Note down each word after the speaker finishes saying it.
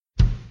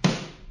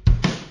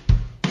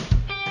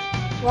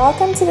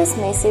Welcome to this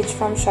message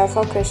from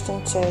Shofar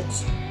Christian Church.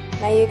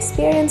 May you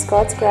experience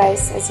God's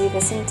grace as you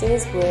listen to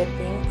His word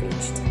being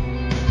preached.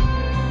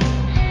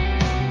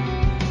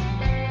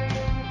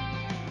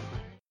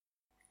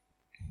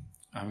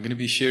 I'm going to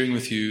be sharing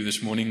with you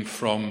this morning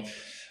for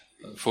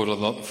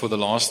the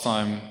last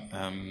time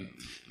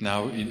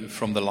now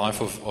from the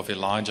life of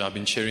Elijah. I've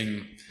been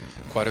sharing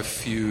quite a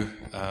few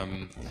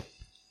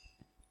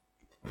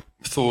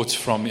thoughts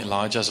from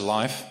Elijah's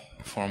life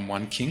from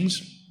 1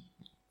 Kings.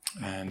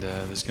 And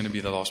this is going to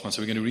be the last one.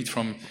 So we're going to read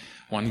from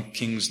 1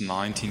 Kings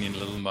 19 in a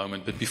little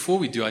moment. But before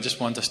we do, I just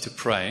want us to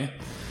pray.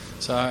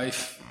 So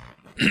if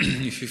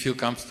you feel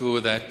comfortable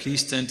with that,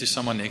 please turn to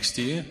someone next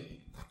to you.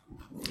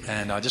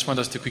 And I just want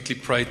us to quickly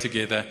pray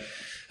together.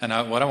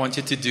 And what I want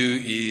you to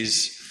do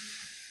is,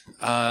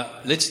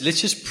 let's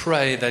just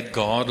pray that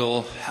God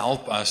will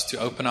help us to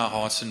open our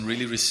hearts and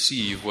really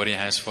receive what He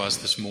has for us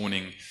this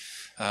morning.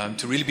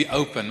 To really be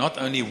open, not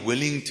only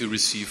willing to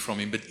receive from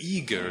Him, but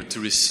eager to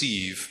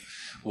receive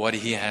what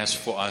He has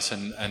for us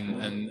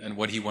and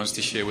what He wants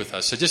to share with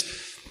us. So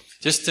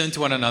just turn to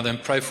one another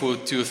and pray for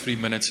 2 or 3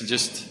 minutes and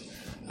just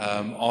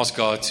ask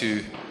God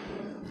to,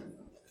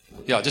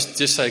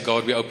 just say,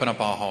 God, we open up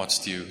our hearts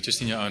to You,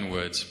 just in Your own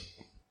words.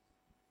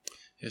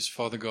 Yes,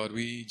 Father God,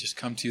 we just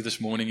come to You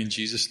this morning in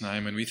Jesus'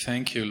 name, and we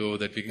thank You, Lord,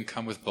 that we can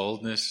come with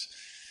boldness,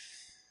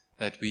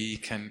 that we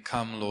can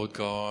come, Lord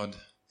God,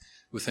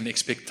 with an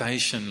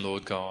expectation,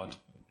 Lord God.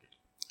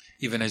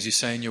 Even as You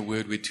say in Your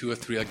word, where 2 or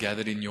 3 are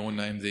gathered in Your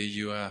name, there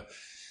You are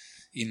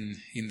in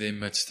their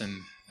midst.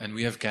 And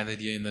we have gathered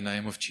here in the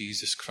name of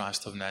Jesus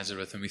Christ of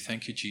Nazareth. And we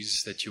thank You,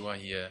 Jesus, that You are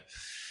here.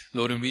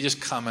 Lord, and we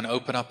just come and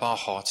open up our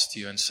hearts to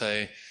You and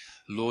say,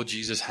 Lord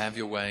Jesus, have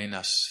Your way in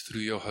us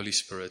through Your Holy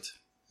Spirit.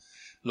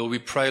 Lord, we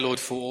pray, Lord,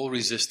 for all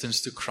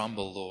resistance to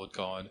crumble, Lord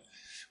God.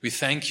 We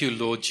thank You,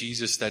 Lord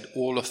Jesus, that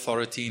all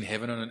authority in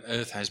heaven and on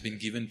earth has been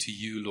given to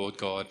You, Lord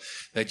God,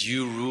 that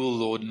You rule,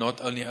 Lord,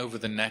 not only over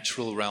the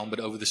natural realm, but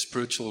over the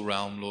spiritual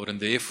realm, Lord, and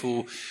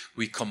therefore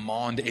we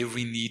command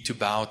every knee to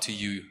bow to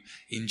You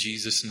in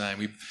Jesus'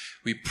 name.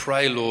 We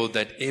pray, Lord,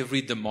 that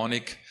every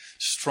demonic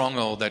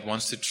stronghold that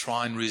wants to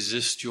try and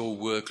resist Your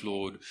work,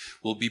 Lord,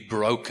 will be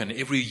broken.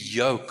 Every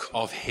yoke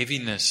of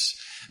heaviness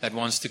that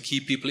wants to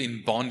keep people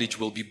in bondage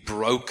will be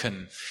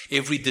broken.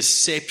 Every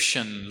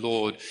deception,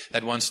 Lord,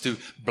 that wants to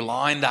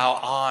blind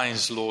our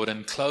eyes, Lord,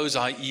 and close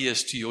our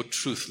ears to Your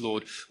truth,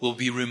 Lord, will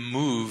be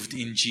removed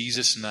in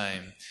Jesus'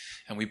 name.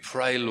 And we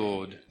pray,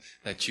 Lord,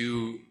 that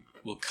You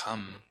will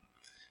come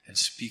and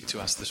speak to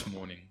us this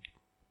morning.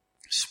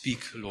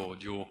 Speak,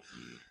 Lord, Your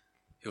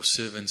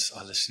servants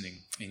are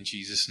listening in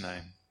Jesus'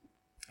 name.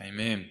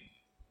 Amen.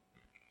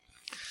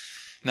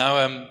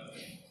 Now,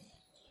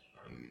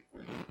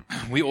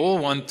 we all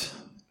want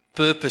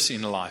purpose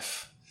in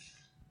life.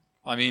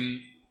 I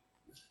mean,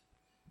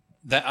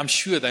 I'm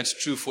sure that's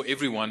true for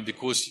everyone,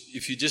 because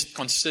if you just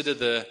consider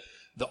the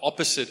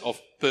opposite of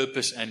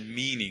purpose and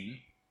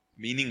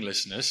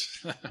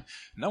meaninglessness,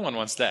 no one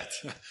wants that.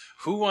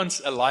 Who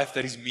wants a life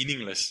that is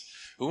meaningless?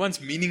 Who wants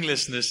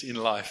meaninglessness in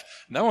life?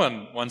 No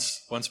one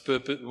wants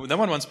purpose. No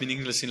one wants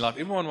meaningless in life.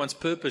 Everyone wants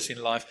purpose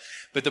in life.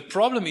 But the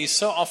problem is,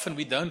 so often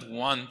we don't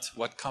want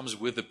what comes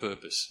with the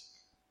purpose.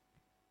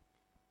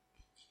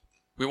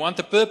 We want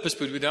the purpose,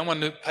 but we don't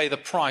want to pay the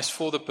price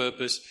for the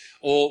purpose.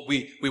 Or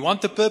we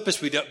want the purpose,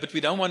 but we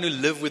don't want to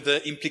live with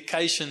the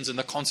implications and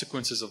the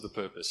consequences of the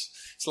purpose.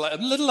 It's like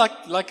a little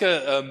like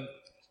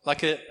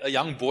a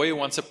young boy who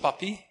wants a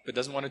puppy but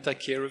doesn't want to take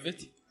care of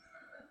it,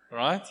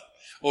 right?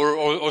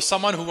 Or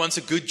someone who wants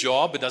a good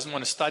job but doesn't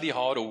want to study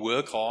hard or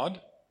work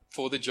hard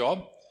for the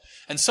job.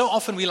 And so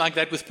often we like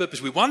that with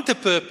purpose. We want the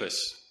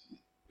purpose.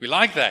 We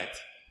like that,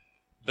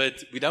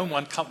 but we don't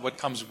want what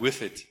comes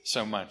with it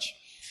so much.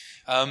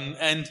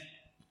 And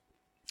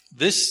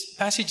this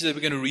passage that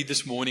we're going to read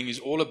this morning is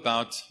all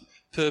about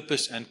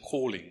purpose and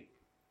calling.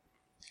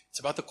 It's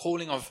about the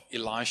calling of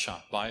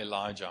Elisha by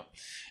Elijah.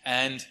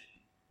 And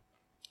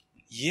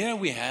here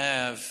we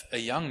have a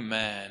young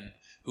man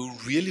who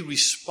really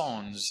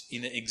responds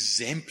in an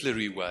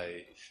exemplary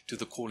way to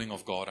the calling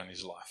of God on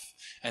his life.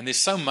 And there's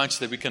so much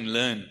that we can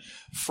learn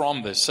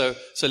from this. So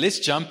let's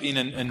jump in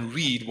and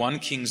read 1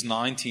 Kings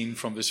 19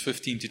 from verse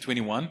 15 to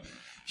 21.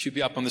 Should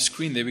be up on the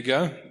screen. There we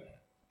go.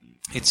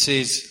 It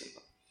says,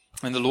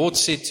 and the Lord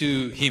said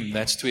to him,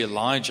 that's to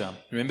Elijah.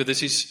 Remember,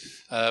 this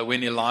is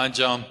when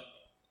Elijah,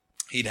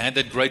 he'd had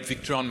that great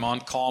victory on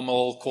Mount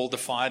Carmel, called the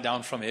fire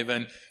down from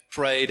heaven,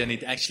 prayed, and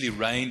it actually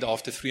rained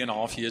after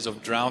 3.5 years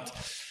of drought.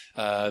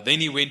 Then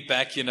he went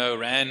back,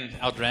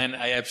 outran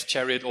Ahab's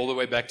chariot all the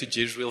way back to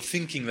Jezreel,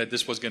 thinking that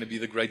this was going to be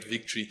the great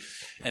victory.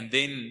 And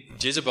then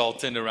Jezebel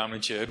turned around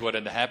when she heard what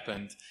had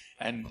happened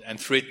and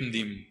threatened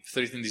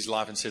his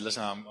life and said,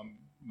 listen,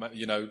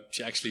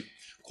 she actually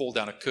called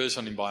down a curse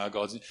on him by our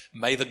gods.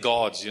 May the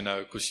gods,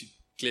 because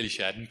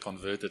she hadn't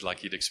converted like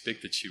he'd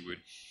expected she would.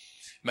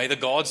 May the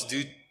gods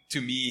do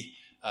to me,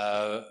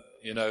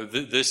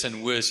 this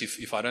and worse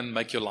if I don't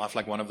make your life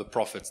like one of the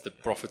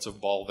prophets of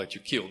Baal that you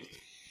killed.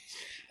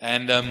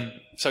 And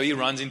so he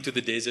runs into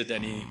the desert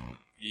and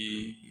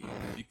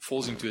he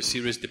falls into a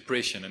serious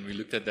depression, and we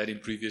looked at that in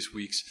previous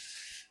weeks,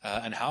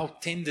 and how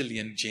tenderly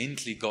and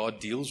gently God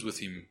deals with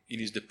him in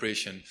his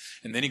depression.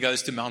 And then he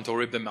goes to Mount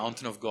Horeb, the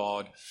mountain of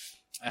God,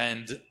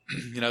 and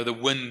the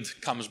wind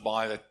comes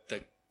by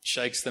that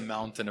shakes the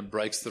mountain and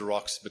breaks the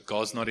rocks, but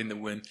God's not in the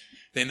wind.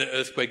 Then the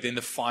earthquake, then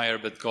the fire,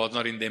 but God's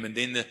not in them. And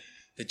then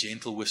the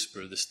gentle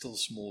whisper, the still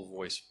small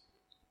voice.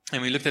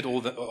 And we looked at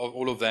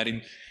all of that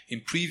in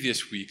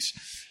previous weeks.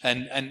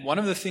 And one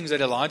of the things that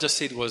Elijah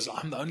said was,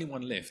 I'm the only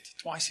one left.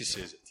 Twice he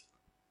says it.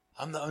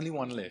 I'm the only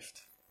one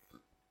left.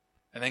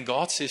 And then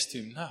God says to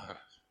him, no,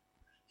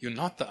 you're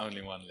not the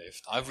only one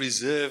left. I've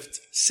reserved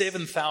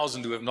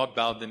 7,000 who have not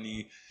bowed the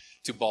knee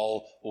to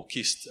Baal or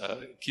kissed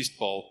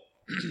Baal.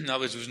 In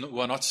other words, who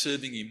are not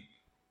serving him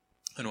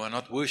and who are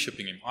not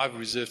worshipping him. I've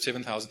reserved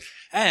 7,000.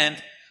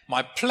 And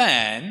my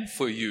plan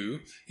for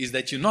you is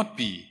that you not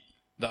be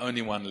the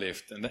only one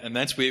left. And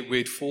that's where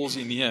it falls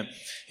in here.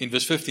 In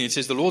verse 15, it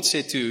says, the Lord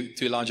said to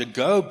Elijah,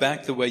 go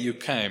back the way you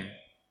came.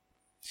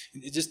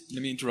 Just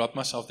let me interrupt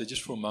myself there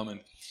just for a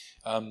moment.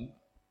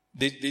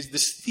 There's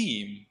this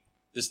theme,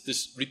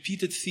 this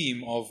repeated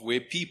theme of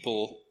where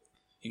people,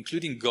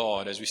 including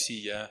God, as we see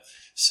here,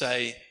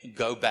 say,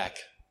 go back.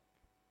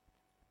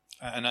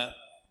 And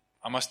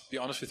I must be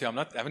honest with you,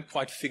 I haven't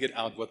quite figured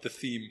out what the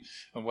theme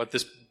and what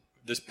this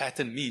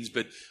pattern means.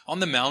 But on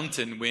the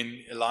mountain,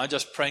 when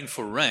Elijah's praying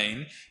for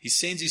rain, he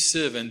sends his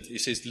servant, he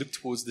says, look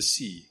towards the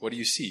sea. What do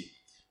you see?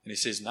 And he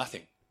says,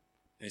 nothing.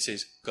 And he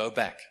says, go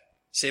back.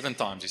 7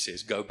 times he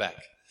says, go back.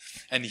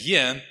 And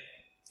here,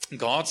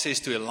 God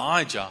says to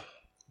Elijah,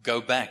 go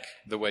back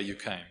the way you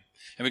came.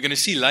 And we're going to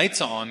see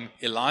later on,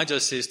 Elijah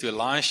says to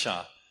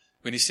Elisha,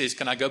 when he says,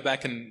 can I go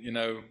back and,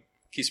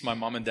 kiss my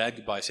mom and dad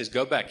goodbye? He says,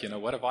 go back,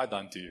 what have I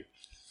done to you?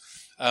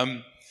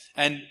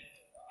 And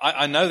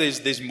I know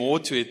there's more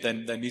to it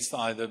than meets the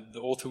eye.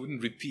 The author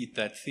wouldn't repeat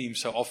that theme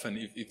so often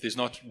if there's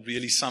not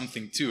really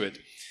something to it.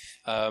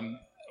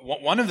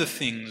 One of the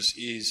things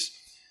is,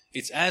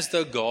 it's as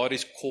though God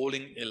is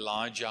calling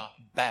Elijah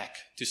back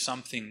to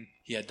something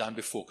he had done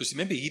before. Because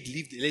remember,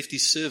 he left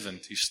his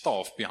servant, his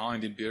staff,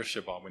 behind in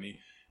Beersheba when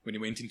he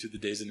went into the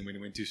desert and when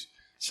he went to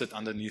sit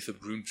underneath a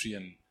broom tree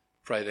and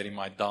pray that he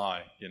might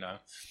die,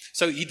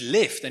 So he'd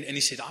left, and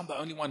he said, I'm the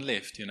only one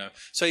left,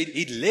 So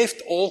he'd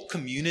left all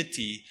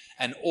community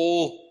and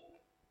all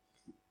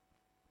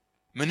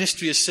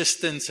ministry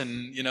assistants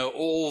and,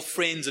 all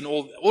friends and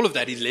all of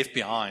that he'd left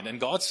behind. And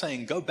God's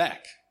saying, go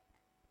back,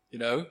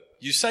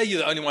 You say you're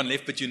the only one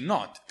left, but you're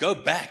not. Go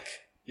back,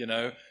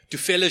 to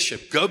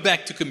fellowship. Go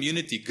back to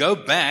community. Go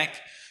back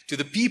to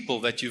the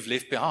people that you've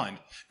left behind.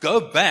 Go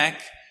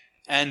back,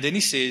 and then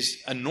he says,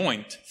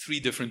 anoint 3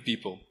 different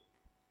people.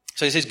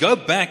 So he says, go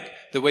back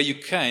the way you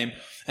came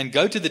and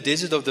go to the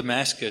desert of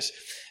Damascus.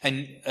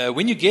 And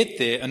when you get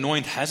there,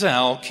 anoint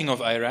Hazael, king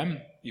of Aram.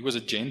 He was a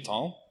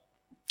Gentile.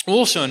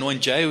 Also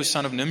anoint Jehu,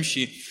 son of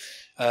Nimshi,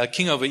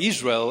 king over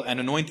Israel. And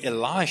anoint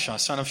Elisha,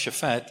 son of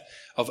Shaphat,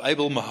 of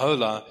Abel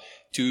Maholah,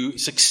 to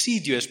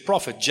succeed you as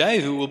prophet.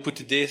 Jehu will put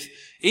to death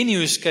any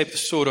who escape the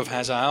sword of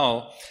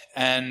Hazael.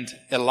 And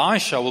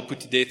Elisha will put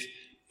to death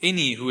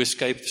any who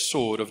escape the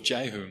sword of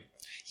Jehu.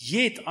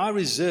 Yet I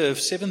reserve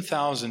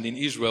 7,000 in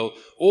Israel,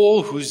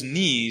 all whose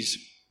knees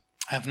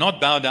have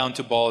not bowed down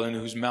to Baal and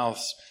whose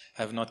mouths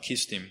have not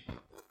kissed him.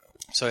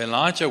 So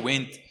Elijah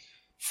went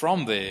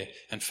from there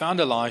and found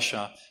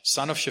Elisha,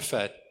 son of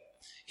Shaphat.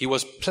 He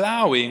was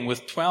plowing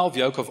with 12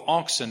 yoke of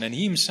oxen, and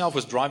he himself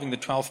was driving the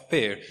 12th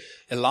pair.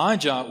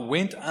 Elijah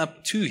went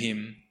up to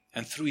him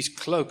and threw his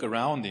cloak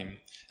around him.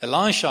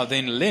 Elisha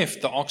then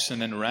left the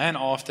oxen and ran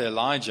after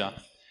Elijah.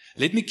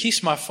 Let me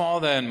kiss my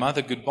father and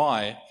mother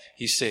goodbye,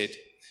 he said,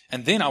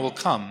 and then I will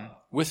come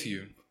with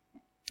you.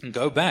 And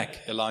go back,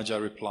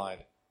 Elijah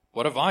replied.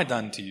 What have I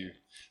done to you?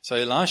 So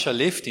Elisha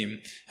left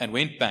him and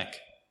went back.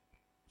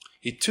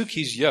 He took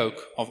his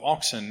yoke of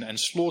oxen and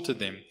slaughtered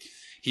them.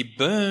 He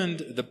burned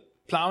the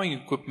plowing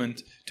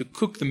equipment to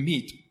cook the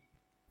meat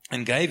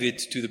and gave it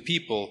to the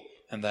people,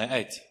 and they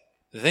ate.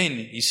 Then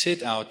he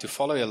set out to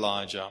follow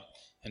Elijah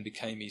and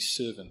became his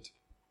servant.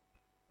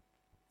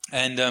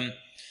 And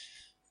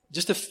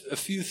just a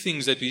few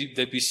things that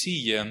we see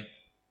here.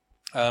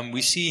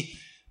 We see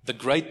the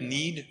great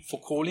need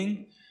for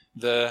calling,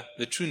 the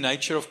true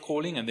nature of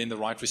calling, and then the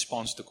right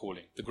response to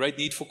calling. The great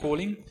need for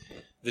calling,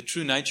 the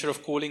true nature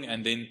of calling,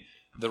 and then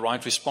the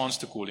right response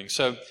to calling.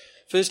 So,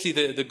 firstly,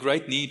 the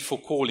great need for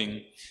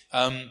calling.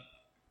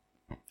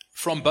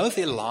 From both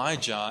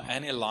Elijah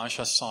and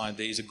Elisha's side,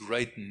 there is a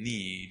great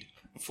need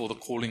for the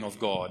calling of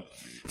God.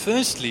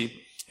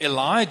 Firstly,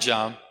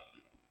 Elijah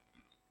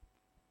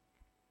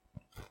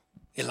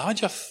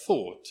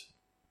thought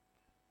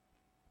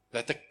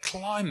that the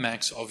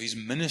climax of his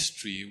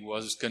ministry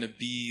was going to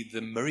be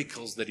the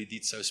miracles that he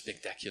did so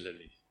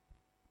spectacularly.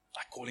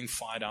 Like calling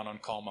fire down on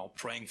Carmel,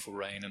 praying for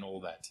rain and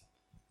all that.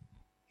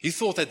 He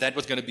thought that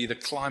was going to be the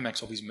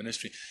climax of his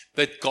ministry.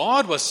 But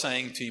God was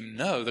saying to him,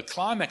 no, the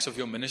climax of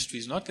your ministry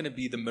is not going to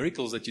be the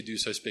miracles that you do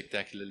so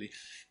spectacularly,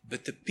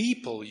 but the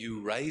people you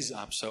raise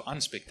up so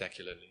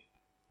unspectacularly.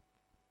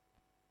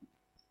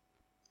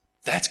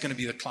 That's going to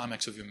be the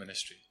climax of your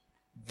ministry.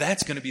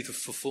 That's going to be the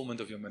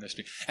fulfillment of your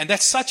ministry. And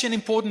that's such an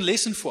important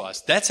lesson for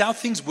us. That's how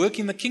things work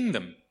in the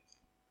kingdom.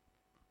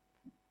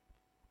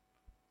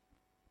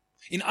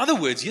 In other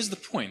words, here's the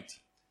point.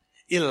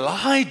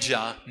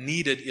 Elijah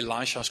needed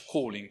Elisha's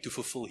calling to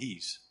fulfill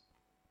his.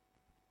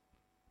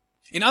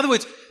 In other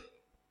words,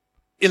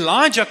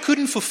 Elijah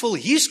couldn't fulfill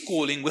his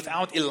calling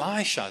without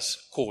Elisha's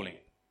calling.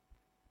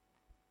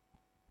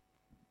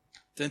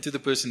 Turn to the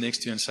person next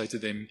to you and say to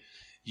them,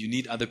 you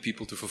need other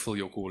people to fulfill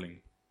your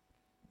calling.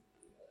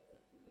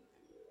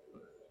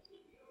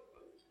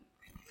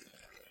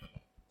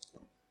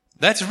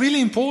 That's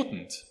really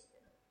important.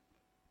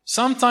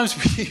 Sometimes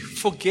we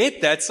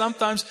forget that.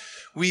 Sometimes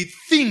we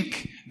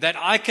think that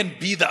I can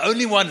be the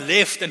only one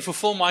left and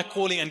fulfill my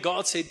calling. And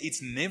God said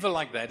it's never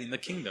like that in the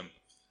kingdom.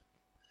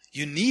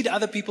 You need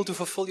other people to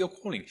fulfill your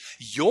calling.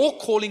 Your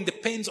calling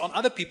depends on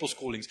other people's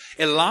callings.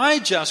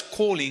 Elijah's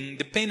calling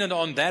depended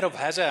on that of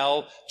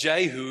Hazael,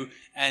 Jehu,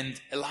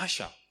 and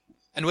Elisha.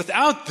 And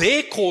without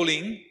their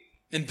calling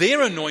and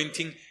their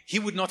anointing, he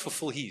would not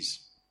fulfill his.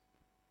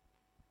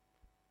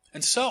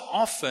 And so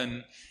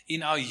often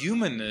in our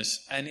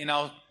humanness and in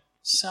our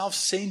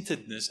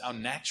self-centeredness, our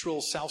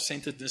natural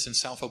self-centeredness and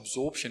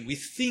self-absorption, we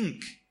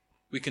think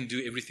we can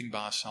do everything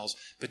by ourselves,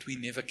 but we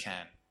never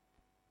can.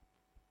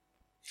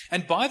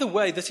 And by the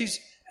way, this is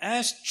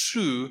as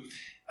true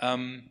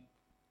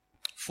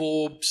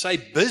for, say,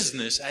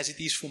 business as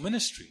it is for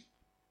ministry.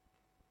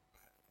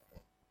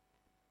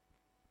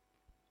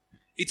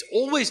 It's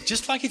always,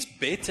 just like it's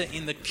better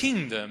in the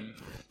kingdom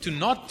to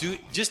not do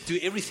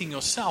everything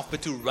yourself,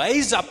 but to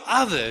raise up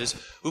others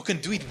who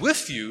can do it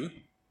with you.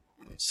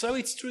 So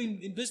it's true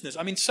in business.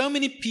 I mean, so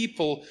many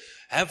people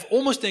have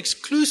almost an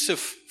exclusive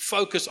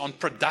focus on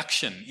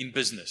production in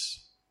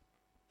business.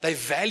 They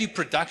value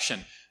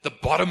production, the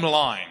bottom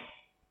line.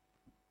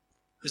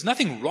 There's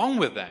nothing wrong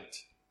with that.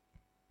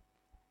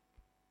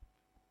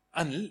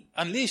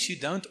 Unless you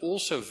don't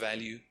also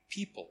value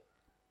people.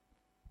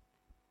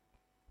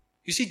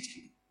 You see,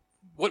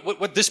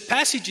 what this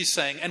passage is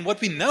saying, and what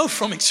we know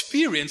from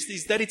experience,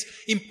 is that it's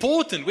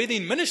important, whether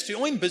in ministry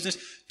or in business,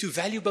 to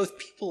value both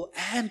people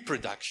and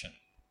production.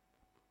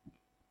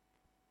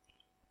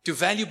 To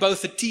value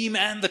both the team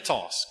and the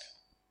task.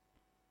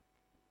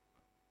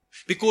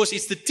 Because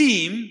it's the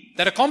team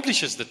that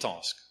accomplishes the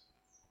task.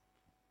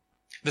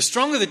 The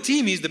stronger the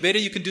team is, the better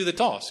you can do the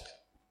task.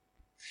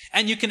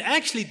 And you can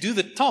actually do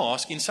the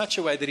task in such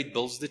a way that it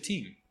builds the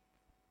team.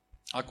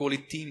 I call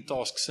it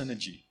team-task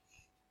synergy.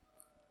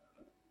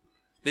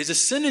 There's a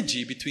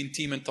synergy between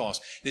team and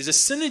task. There's a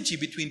synergy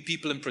between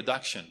people and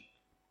production.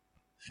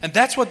 And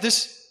that's what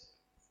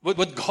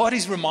God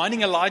is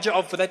reminding Elijah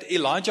of, that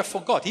Elijah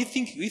forgot.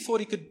 He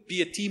thought he could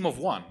be a team of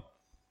one.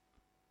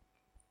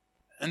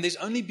 And there's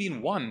only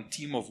been one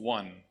team of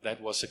one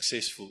that was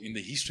successful in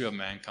the history of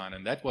mankind,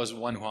 and that was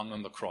one who hung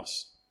on the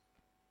cross.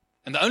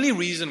 And the only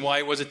reason why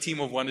it was a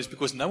team of one is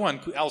because no one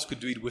else could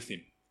do it with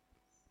him.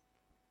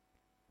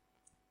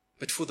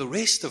 But for the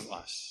rest of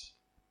us,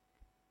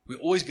 we're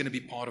always going to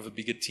be part of a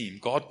bigger team.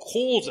 God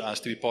calls us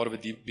to be part of a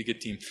bigger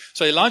team.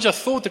 So Elijah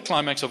thought the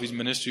climax of his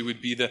ministry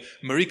would be the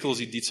miracles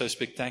he did so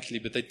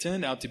spectacularly, but they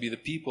turned out to be the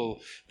people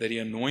that he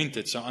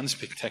anointed so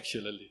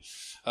unspectacularly.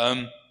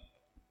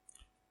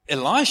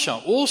 Elisha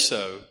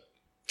also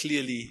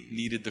clearly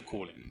needed the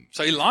calling.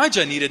 So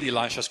Elijah needed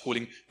Elisha's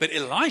calling, but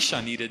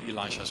Elisha needed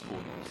Elisha's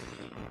calling.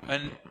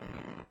 And,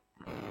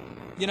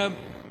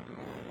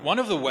 one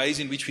of the ways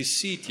in which we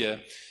see it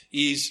here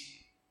is,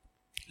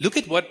 look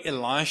at what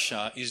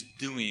Elisha is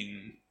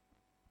doing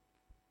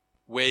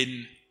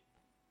when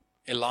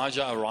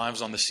Elijah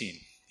arrives on the scene.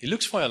 He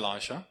looks for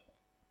Elisha.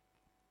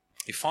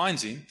 He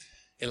finds him.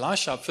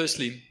 Elisha,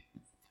 firstly,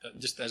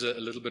 just as a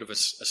little bit of a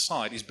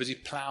aside, is busy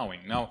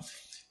plowing. Now,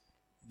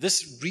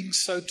 this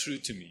rings so true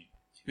to me.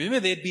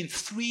 Remember, there had been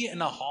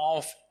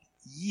 3.5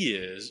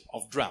 years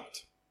of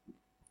drought.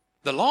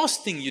 The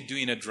last thing you do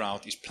in a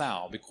drought is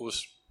plow,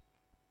 because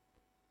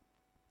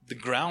the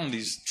ground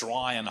is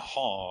dry and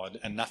hard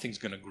and nothing's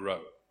going to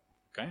grow.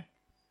 Okay?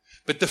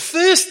 But the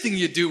first thing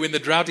you do when the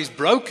drought is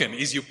broken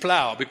is you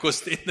plow,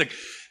 because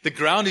the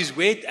ground is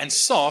wet and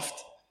soft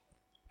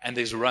and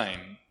there's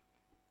rain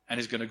and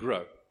it's going to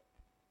grow.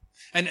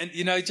 And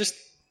just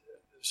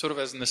sort of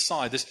as an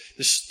aside,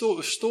 the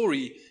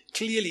story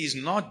clearly is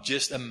not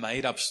just a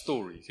made-up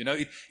story.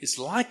 It's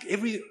like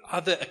every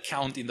other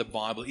account in the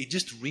Bible. It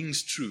just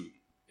rings true.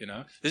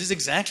 This is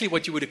exactly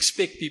what you would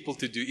expect people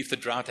to do if the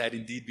drought had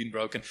indeed been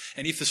broken,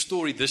 and if the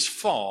story thus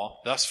far,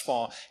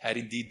 had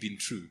indeed been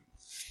true.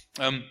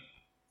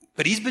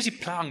 But he's busy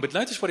plowing. But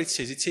notice what it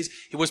says. It says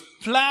he was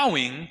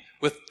plowing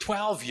with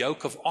 12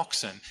 yoke of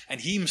oxen,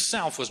 and he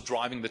himself was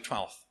driving the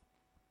 12th.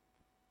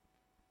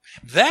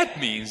 That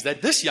means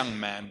that this young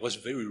man was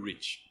very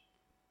rich.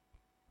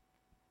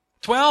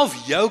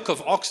 12 yoke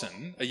of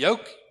oxen. A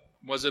yoke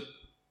was a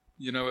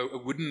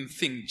wooden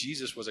thing.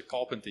 Jesus was a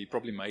carpenter. He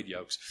probably made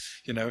yokes.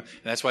 And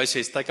that's why he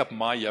says, take up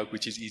my yoke,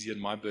 which is easy, and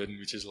my burden,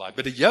 which is light.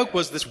 But a yoke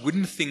was this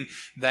wooden thing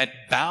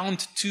that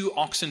bound 2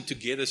 oxen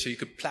together so you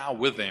could plow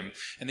with them.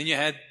 And then you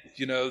had,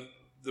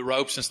 the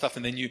ropes and stuff,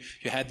 and then you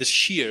had the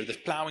shear, the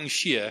plowing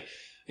shear.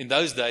 In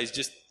those days,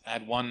 just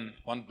had one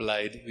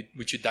blade,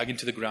 which you dug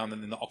into the ground,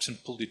 and then the oxen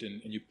pulled it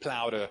in, and you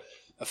plowed a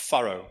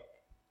furrow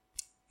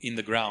in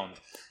the ground.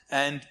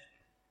 And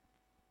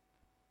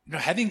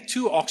having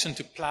 2 oxen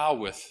to plow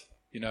with,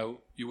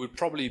 you would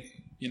probably,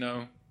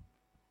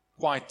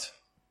 quite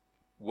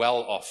well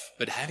off.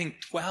 But having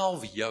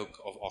 12 yoke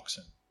of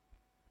oxen,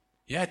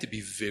 you had to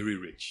be very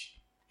rich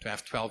to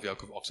have 12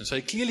 yoke of oxen. So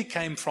he clearly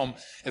came from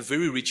a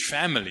very rich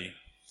family.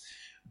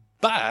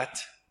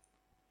 But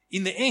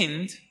in the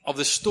end of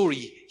the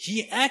story,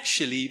 he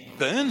actually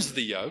burns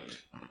the yoke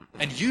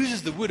and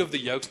uses the wood of the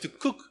yokes to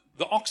cook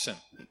the oxen.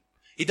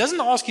 He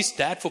doesn't ask his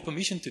dad for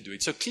permission to do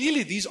it. So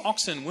clearly these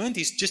oxen weren't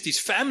just his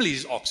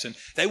family's oxen.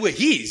 They were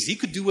his. He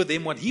could do with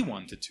them what he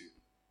wanted to.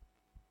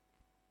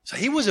 So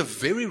he was a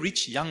very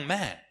rich young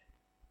man,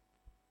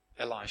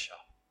 Elisha.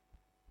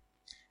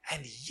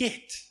 And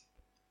yet,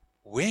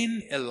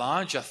 when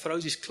Elijah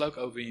throws his cloak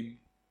over him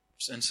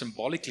and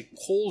symbolically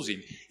calls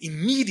him,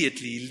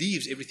 immediately he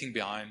leaves everything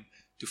behind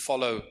to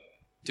follow,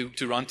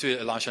 to run to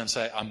Elisha and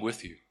say, I'm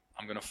with you.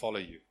 I'm going to follow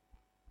you.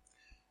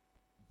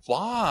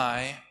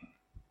 Why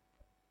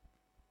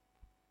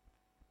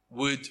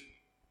would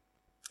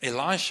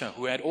Elisha,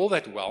 who had all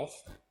that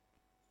wealth,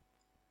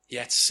 he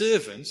had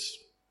servants,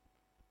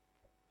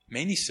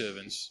 many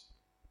servants,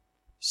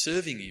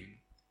 serving him.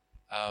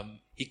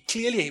 He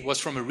clearly was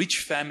from a rich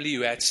family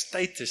who had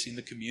status in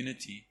the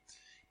community.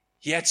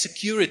 He had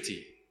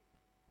security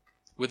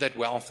with that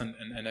wealth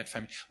and that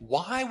family.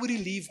 Why would he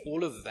leave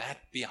all of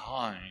that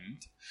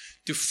behind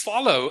to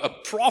follow a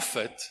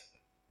prophet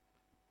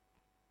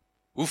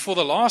who for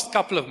the last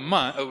couple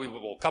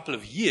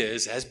of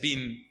years has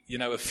been,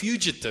 a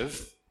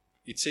fugitive?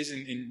 It says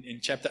in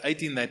chapter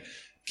 18 that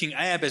King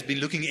Ahab has been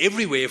looking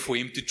everywhere for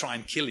him to try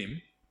and kill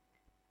him.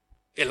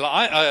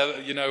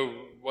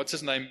 What's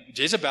his name?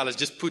 Jezebel has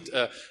just put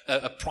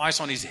a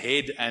price on his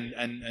head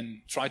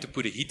and tried to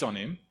put a hit on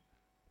him.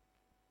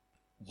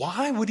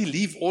 Why would he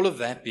leave all of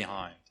that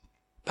behind?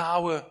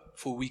 Power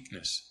for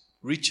weakness,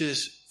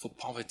 riches for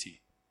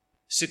poverty,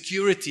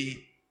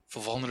 security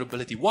for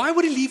vulnerability. Why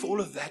would he leave all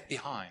of that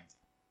behind?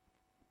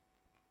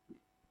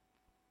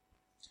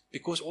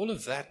 Because all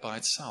of that by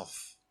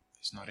itself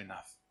is not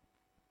enough.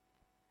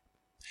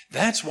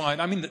 That's why,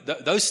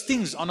 those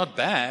things are not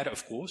bad,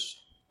 of course.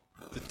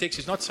 The text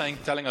is not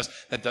telling us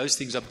that those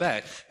things are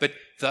bad, but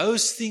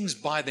those things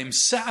by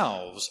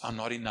themselves are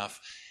not enough.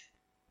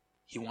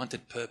 He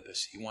wanted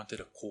purpose. He wanted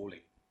a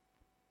calling.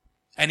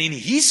 And in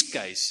his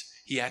case,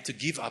 he had to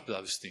give up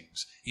those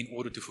things in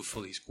order to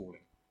fulfill his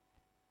calling.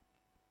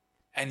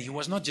 And he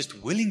was not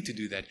just willing to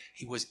do that,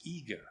 he was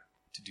eager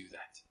to do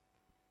that.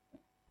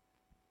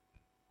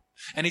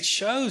 And it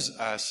shows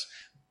us,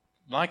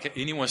 like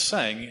Annie was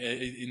saying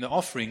in the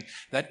offering,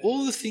 that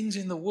all the things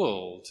in the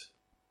world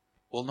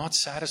will not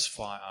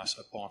satisfy us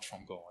apart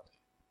from God,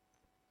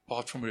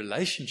 apart from a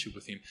relationship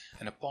with him,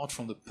 and apart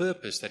from the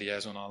purpose that he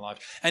has on our lives.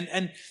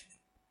 And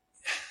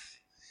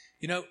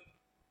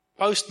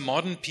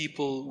postmodern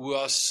people who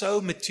are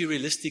so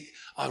materialistic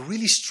are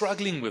really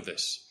struggling with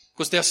this.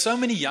 Because there are so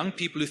many young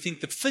people who think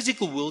the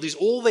physical world is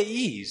all there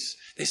is.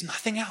 There's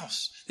nothing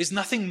else. There's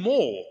nothing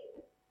more.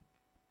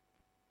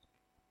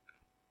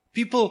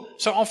 People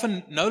so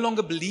often no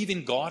longer believe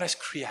in God as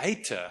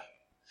creator.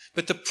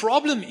 But the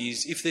problem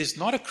is, if there's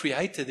not a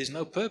creator, there's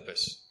no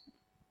purpose.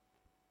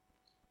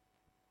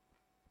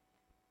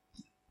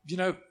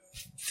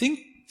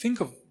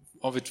 Think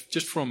of it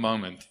just for a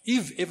moment.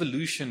 If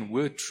evolution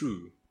were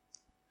true,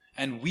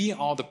 and we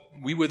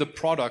were the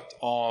product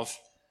of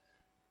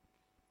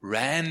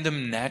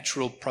random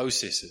natural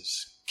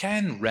processes,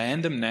 can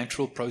random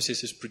natural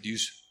processes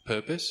produce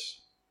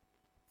purpose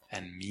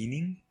and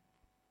meaning?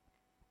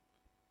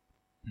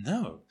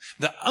 No.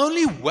 The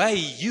only way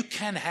you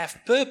can have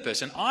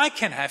purpose, and I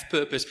can have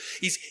purpose,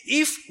 is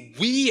if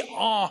we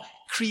are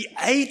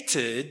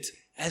created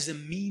as a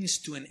means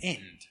to an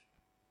end.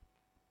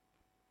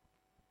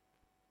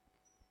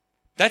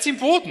 That's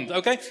important,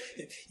 okay?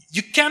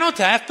 You cannot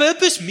have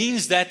purpose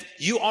means that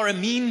you are a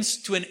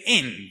means to an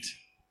end.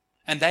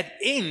 And that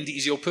end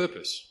is your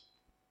purpose.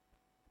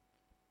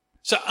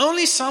 So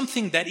only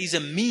something that is a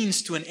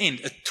means to an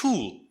end, a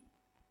tool,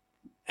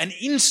 an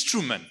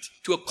instrument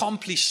to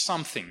accomplish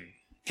something,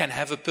 can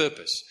have a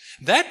purpose.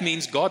 That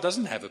means God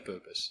doesn't have a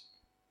purpose.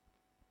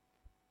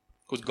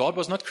 Because God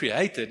was not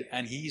created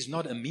and he is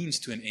not a means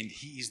to an end.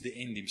 He is the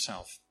end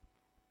himself.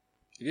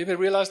 Have you ever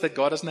realized that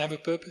God doesn't have a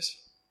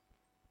purpose?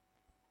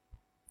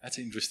 That's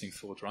an interesting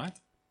thought, right?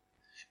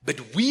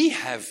 But we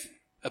have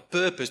a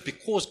purpose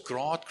because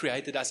God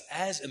created us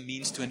as a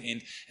means to an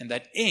end. And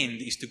that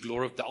end is to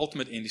the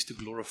ultimate end is to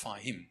glorify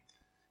him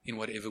in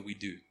whatever we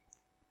do.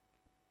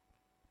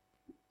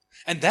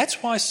 And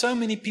that's why so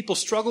many people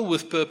struggle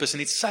with purpose,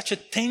 and it's such a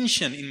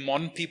tension in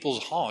modern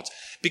people's hearts.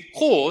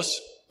 Because,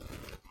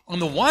 on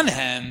the one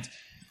hand,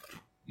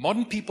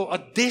 modern people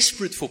are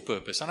desperate for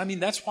purpose.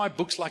 And that's why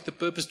books like The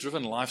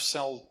Purpose-Driven Life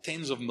sell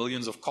tens of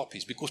millions of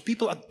copies, because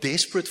people are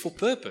desperate for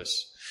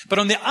purpose. But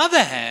on the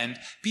other hand,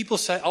 people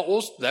say,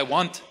 they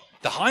want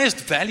the highest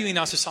value in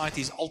our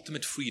society is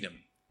ultimate freedom.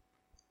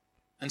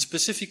 And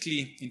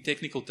specifically, in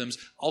technical terms,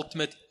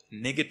 ultimate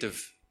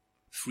negative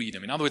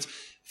freedom. In other words,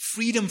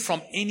 freedom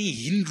from any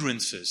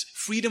hindrances,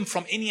 freedom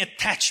from any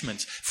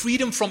attachments,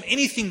 freedom from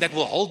anything that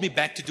will hold me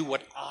back to do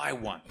what I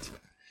want.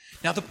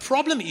 Now, the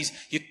problem is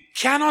you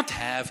cannot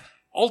have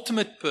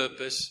ultimate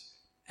purpose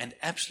and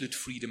absolute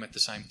freedom at the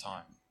same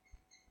time.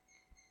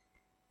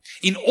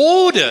 In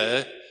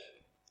order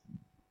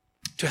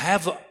to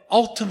have the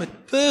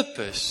ultimate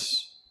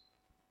purpose,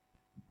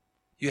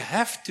 you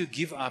have to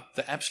give up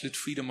the absolute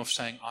freedom of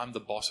saying, I'm the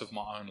boss of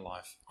my own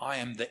life. I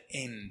am the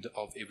end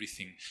of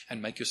everything,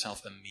 and make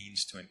yourself a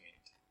means to an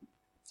end.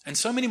 And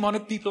so many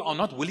modern people are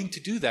not willing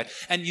to do that.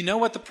 And you know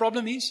what the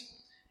problem is?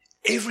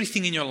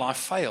 Everything in your life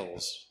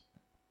fails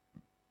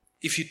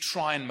if you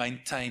try and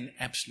maintain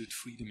absolute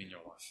freedom in your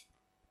life.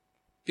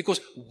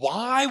 Because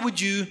why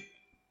would you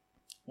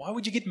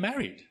get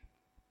married?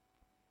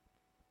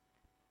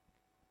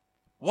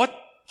 What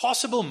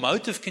possible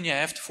motive can you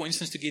have, for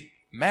instance, to get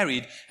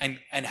married and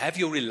have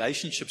your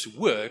relationships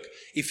work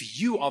if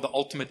you are the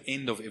ultimate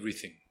end of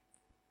everything?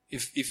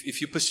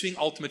 If you're pursuing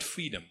ultimate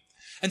freedom.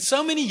 And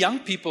so many young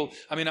people,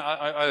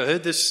 I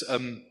heard this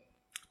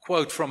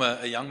quote from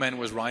a young man who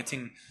was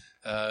writing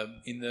I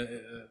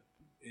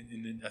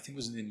think it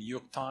was in the New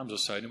York Times or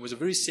so, and it was a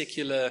very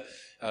secular,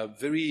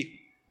 very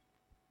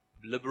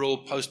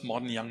liberal,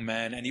 postmodern young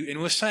man, and he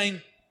was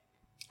saying,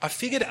 I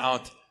figured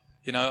out,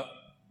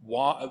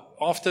 why,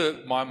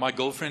 after my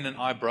girlfriend and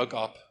I broke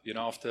up,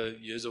 after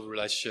years of a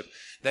relationship,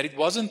 that it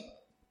wasn't,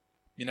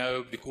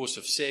 because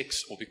of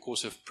sex or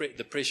because of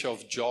the pressure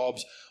of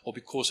jobs or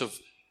because of,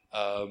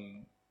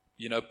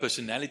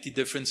 personality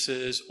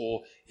differences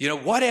or,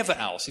 whatever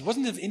else. It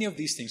wasn't any of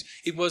these things.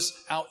 It was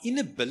our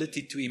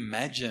inability to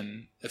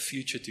imagine a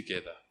future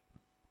together.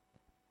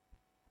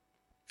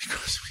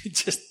 Because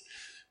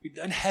we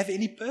don't have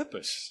any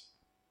purpose.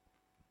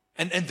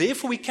 And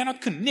therefore we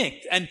cannot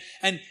connect. And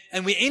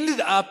we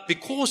ended up,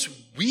 because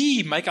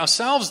we make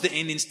ourselves the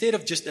end instead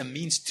of just a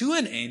means to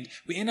an end,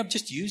 we end up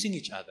just using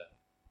each other.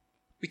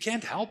 We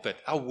can't help it.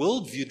 Our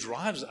worldview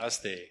drives us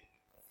there,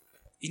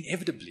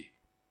 inevitably.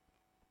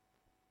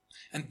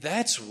 And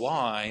that's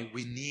why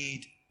we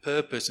need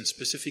purpose, and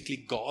specifically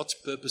God's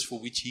purpose for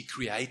which He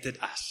created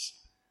us.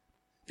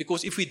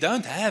 Because if we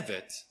don't have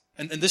it,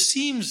 and this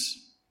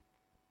seems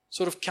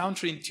sort of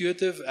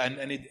counterintuitive,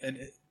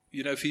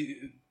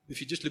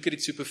 if you just look at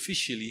it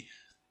superficially,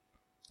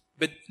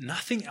 but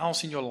nothing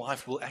else in your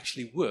life will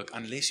actually work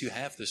unless you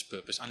have this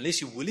purpose,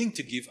 unless you're willing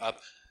to give up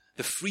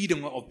the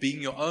freedom of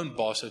being your own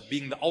boss, of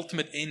being the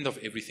ultimate end of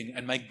everything,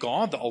 and make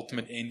God the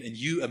ultimate end and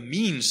you a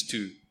means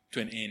to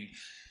an end.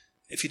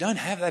 If you don't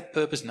have that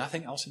purpose,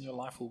 nothing else in your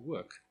life will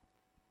work.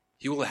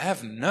 You will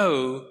have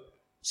no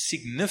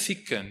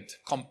significant,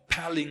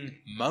 compelling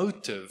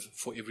motive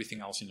for everything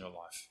else in your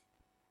life.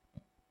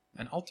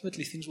 And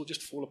ultimately, things will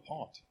just fall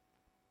apart.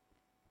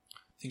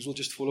 Things will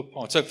just fall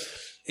apart. So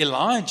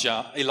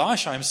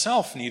Elisha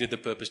himself needed the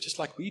purpose, just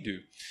like we do.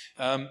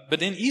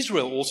 But then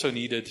Israel also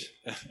needed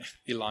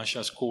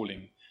Elisha's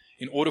calling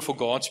in order for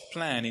God's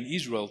plan in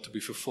Israel to be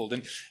fulfilled.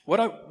 And what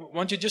I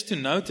want you just to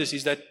notice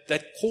is that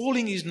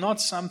calling is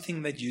not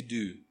something that you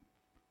do.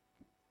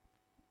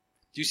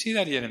 Do you see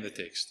that here in the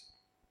text?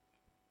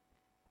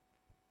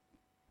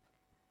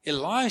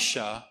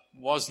 Elisha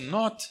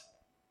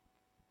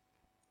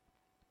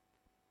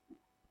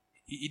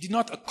he did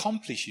not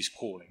accomplish his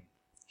calling.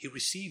 He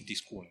received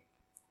his calling.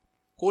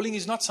 Calling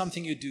is not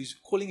something you do.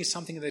 Calling is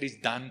something that is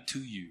done to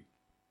you.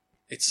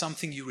 It's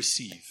something you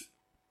receive.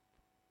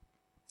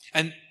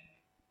 And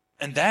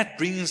that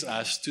brings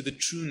us to the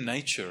true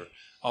nature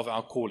of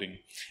our calling.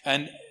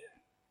 And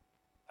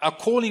our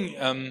calling,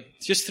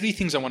 just three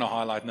things I want to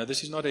highlight. Now,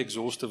 this is not an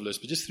exhaustive list,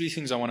 but just three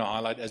things I want to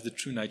highlight as the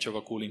true nature of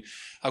our calling.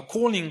 Our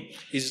calling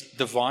is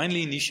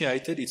divinely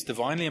initiated, it's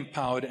divinely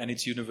empowered, and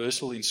it's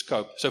universal in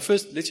scope. So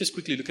first, let's just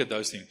quickly look at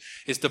those things.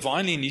 It's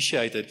divinely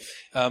initiated.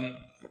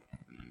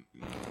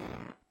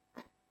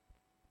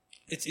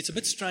 It's a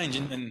bit strange,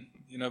 and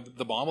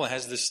the Bible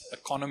has this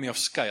economy of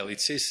scale.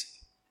 It says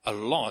a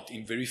lot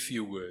in very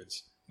few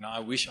words. Now, I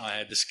wish I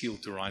had the skill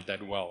to write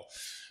that well.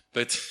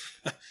 But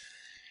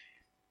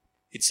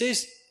it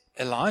says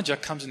Elijah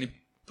comes and he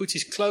puts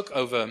his cloak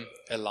over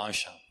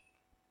Elisha.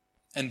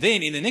 And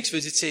then in the next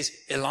verse it says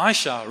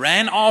Elisha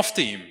ran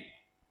after him.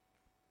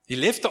 He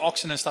left the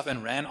oxen and stuff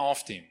and ran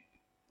after him.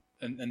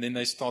 And then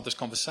they start this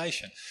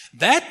conversation.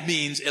 That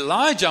means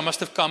Elijah must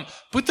have come,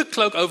 put the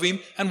cloak over him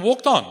and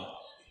walked on.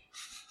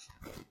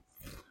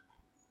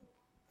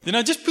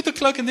 Just put the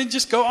cloak and then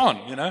just go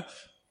on,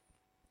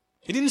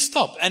 He didn't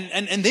stop.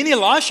 And then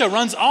Elisha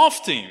runs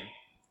after him.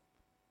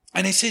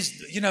 And he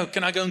says,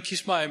 can I go and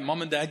kiss my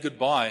mom and dad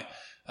goodbye?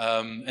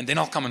 And then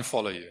I'll come and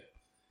follow you.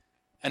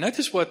 And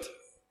notice what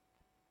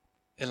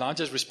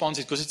Elijah's response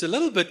is, because it's a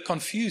little bit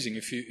confusing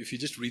if you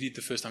just read it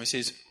the first time. He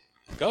says,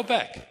 go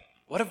back.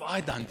 What have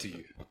I done to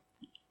you?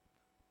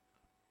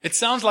 It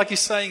sounds like he's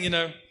saying,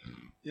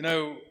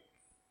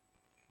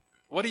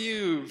 What are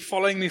you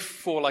following me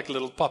for like a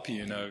little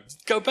puppy,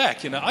 Go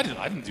back, I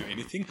didn't do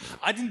anything.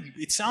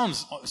 It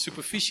sounds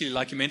superficially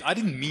like you meant, I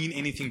didn't mean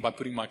anything by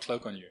putting my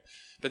cloak on you.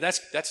 But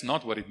that's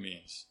not what it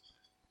means.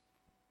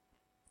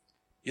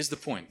 Here's the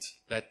point,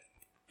 that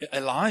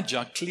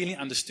Elijah clearly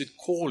understood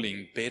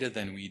calling better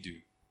than we do.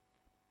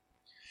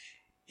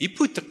 He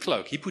put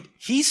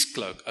his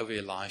cloak over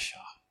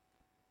Elisha.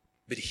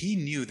 But he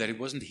knew that it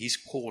wasn't his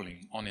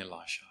calling on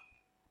Elisha.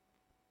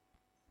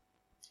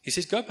 He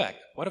says, go back.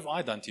 What have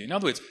I done to you? In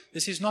other words,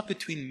 this is not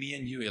between me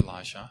and you,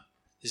 Elisha.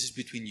 This is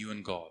between you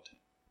and God.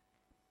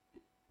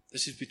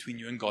 This is between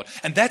you and God.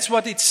 And that's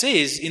what it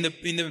says in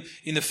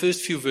the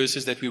first few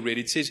verses that we read.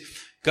 It says,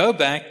 go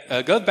back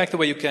the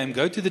way you came,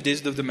 go to the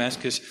desert of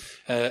Damascus,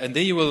 and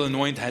there you will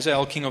anoint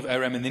Hazael, king of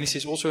Aram. And then he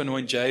says, also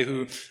anoint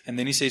Jehu. And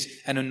then he says,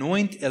 and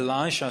anoint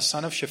Elisha,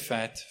 son of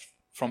Shaphat,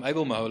 from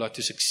Abel Maholah,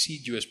 to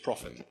succeed you as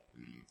prophet.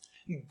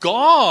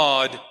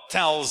 God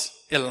tells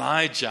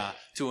Elijah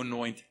to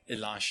anoint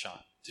Elisha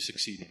to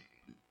succeed him.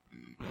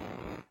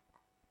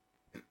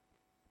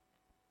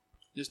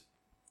 Just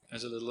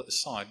as a little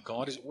aside,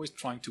 God is always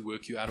trying to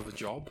work you out of a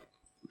job.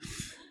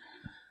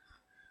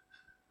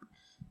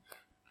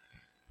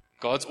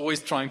 God's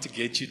always trying to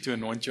get you to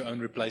anoint your own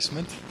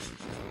replacement.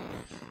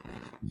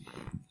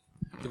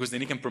 Because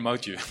then he can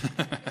promote you.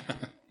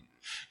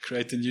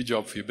 Create a new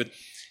job for you. But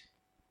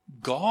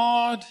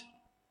God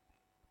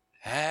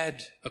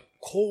had a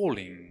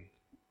calling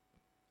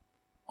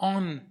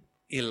on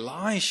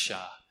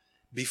Elisha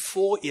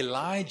before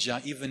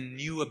Elijah even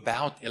knew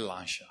about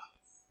Elisha.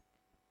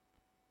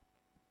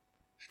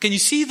 Can you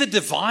see the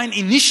divine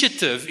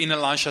initiative in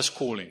Elisha's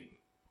calling?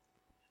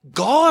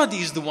 God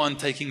is the one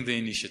taking the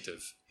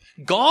initiative.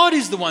 God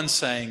is the one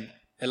saying,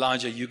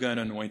 Elijah, you go and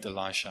anoint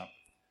Elisha.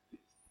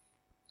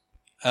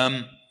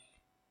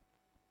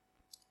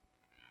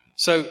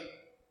 So,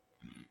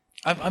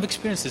 I've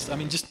experienced this. I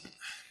mean, just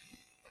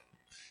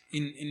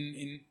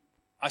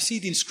I see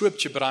it in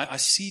Scripture, but I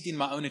see it in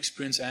my own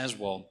experience as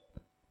well.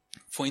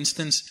 For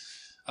instance,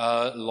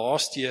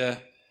 last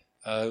year,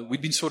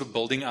 we've been sort of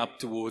building up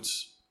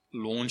towards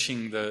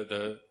launching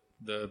the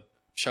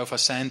Shofar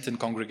Santon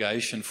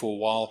congregation for a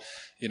while.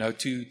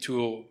 Two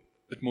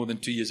bit more than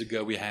 2 years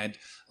ago, we had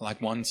like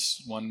one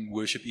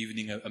worship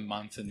evening a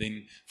month, and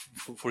then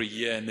for a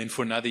year, and then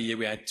for another year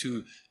we had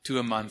two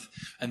a month.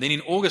 And then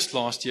in August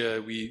last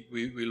year, we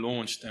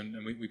launched and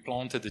we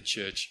planted the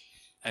church,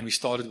 and we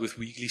started with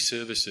weekly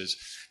services.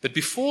 But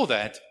before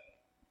that,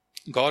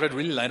 God had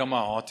really laid on my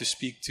heart to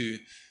speak to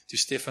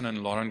Stefan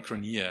and Lauren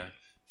Cronier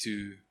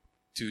to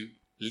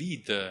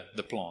lead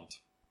the plant.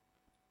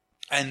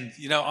 And,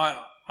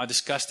 I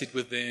discussed it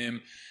with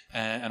them,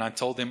 and I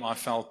told them I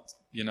felt,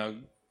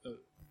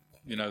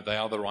 they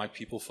are the right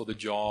people for the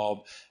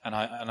job. And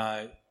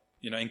I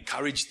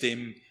encouraged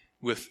them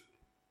with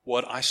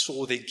what I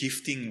saw their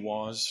gifting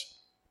was,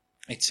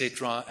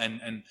 etc.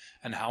 And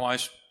how I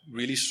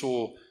really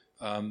saw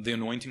the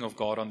anointing of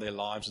God on their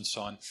lives and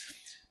so on.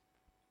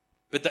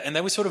 And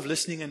they were sort of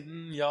listening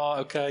and,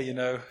 okay,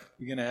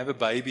 we're going to have a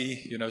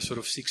baby, sort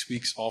of 6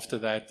 weeks after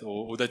that,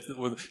 or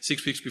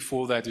 6 weeks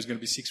before that, who's going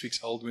to be 6 weeks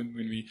old when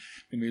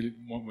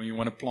we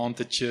want to plant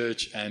the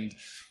church. And,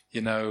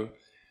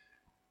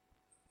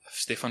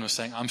 Stefan was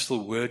saying, I'm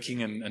still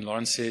working, and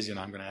Lauren says,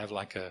 I'm going to have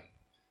like a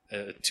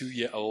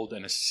 2-year-old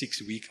and a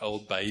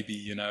 6-week-old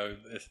baby,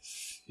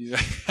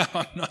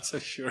 I'm not so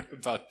sure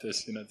about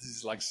this, this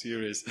is like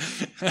serious,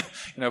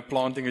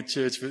 planting a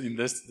church in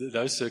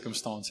those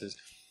circumstances.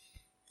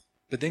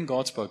 But then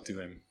God spoke to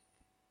them.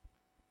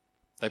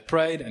 They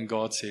prayed, and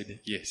God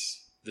said,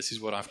 yes, this is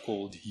what I've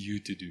called you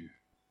to do.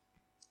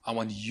 I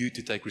want you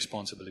to take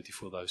responsibility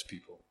for those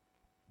people.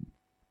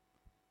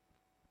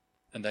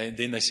 And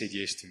then they said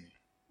yes to me.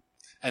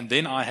 And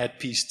then I had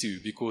peace too,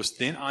 because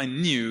then I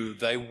knew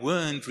they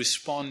weren't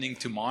responding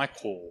to my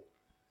call.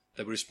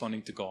 They were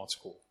responding to God's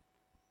call.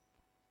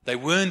 They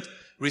weren't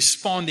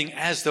responding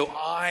as though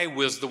I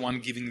was the one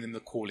giving them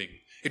the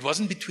calling. It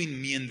wasn't between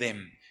me and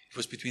them. It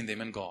was between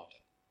them and God.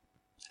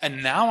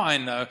 And now I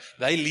know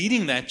they're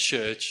leading that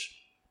church,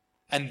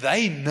 and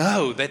they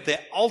know that their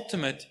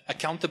ultimate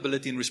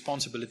accountability and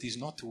responsibility is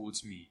not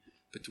towards me,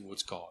 but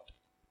towards God.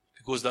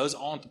 Because those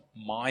aren't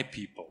my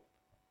people.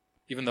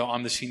 Even though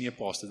I'm the senior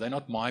pastor, they're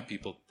not my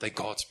people, they're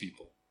God's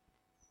people.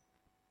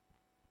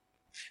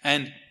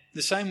 And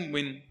the same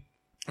when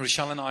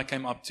Rochelle and I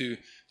came up to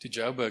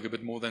Joburg a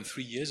bit more than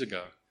 3 years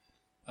ago.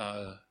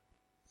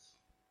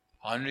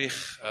 Heinrich,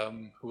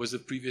 who was the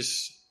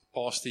previous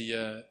pastor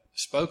here,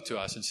 spoke to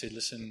us and said,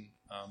 listen,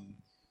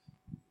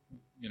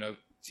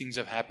 things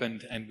have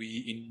happened, and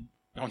we,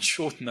 on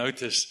short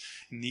notice,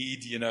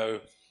 need,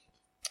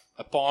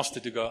 a pastor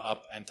to go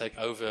up and take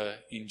over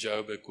in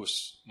Joburg,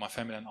 because my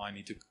family and I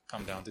need to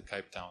come down to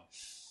Cape Town.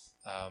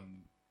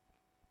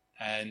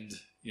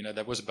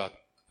 That was about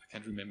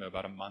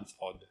a month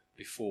odd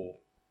before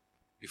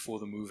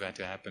the move had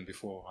to happen,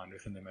 before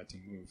Heinrich and them had to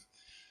move.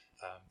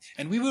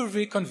 And we were a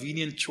very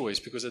convenient choice,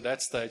 because at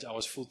that stage I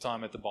was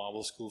full-time at the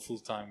Bible school,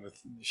 full-time with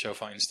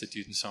Shofar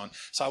Institute and so on.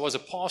 So I was a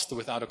pastor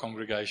without a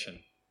congregation.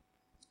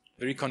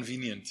 very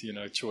convenient,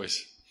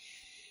 choice.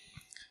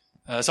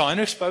 So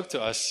Heinrich spoke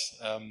to us,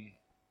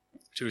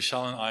 to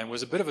Rochelle and I, and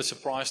was a bit of a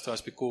surprise to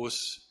us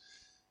because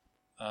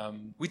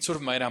we'd sort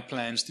of made our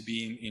plans to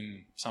be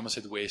in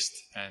Somerset West,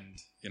 and,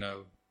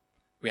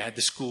 we had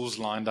the schools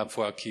lined up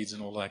for our kids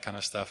and all that kind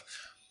of stuff.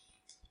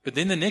 But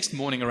then the next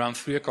morning around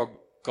 3 o'clock,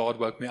 God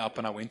woke me up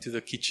and I went to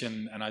the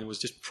kitchen and I was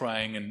just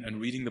praying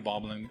and reading the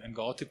Bible, and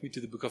God took me to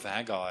the book of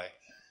Haggai,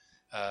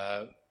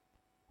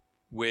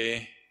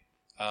 where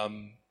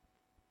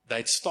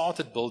they'd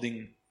started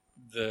building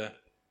the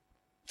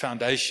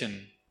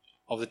foundation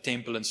of the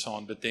temple and so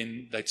on, but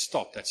then they'd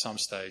stopped at some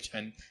stage,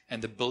 and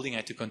the building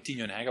had to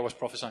continue. And Haggai was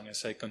prophesying and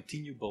say,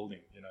 continue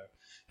building,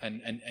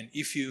 and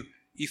if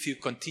you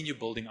continue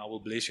building, I will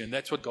bless you. And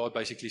that's what God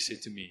basically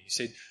said to me. He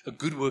said, a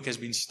good work has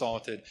been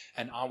started,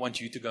 and I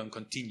want you to go and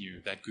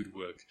continue that good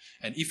work.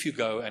 And if you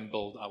go and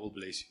build, I will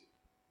bless you.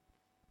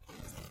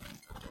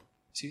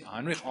 See,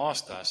 Heinrich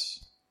asked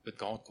us, but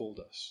God called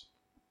us.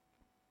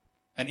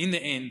 And in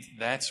the end,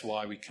 that's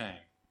why we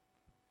came.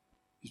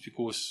 It's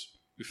because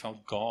we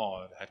felt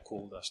God had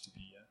called us to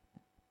be here.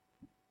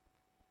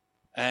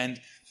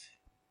 And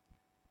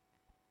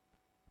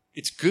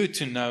it's good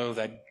to know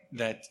that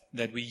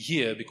we're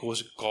here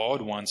because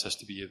God wants us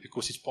to be here,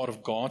 because it's part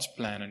of God's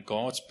plan and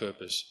God's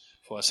purpose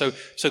for us.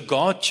 So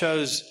God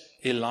chose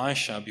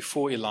Elisha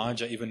before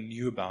Elijah even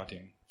knew about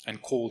him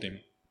and called him.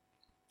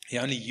 He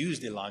only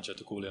used Elijah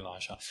to call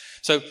Elisha.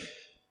 So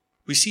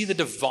we see the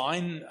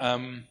divine,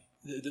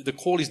 the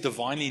call is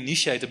divinely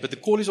initiated, but the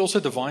call is also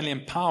divinely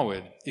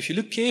empowered. If you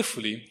look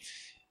carefully,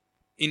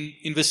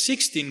 in verse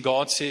 16,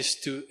 God says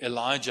to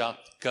Elijah,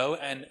 go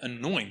and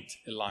anoint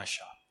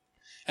Elisha.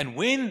 And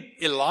when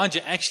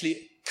Elijah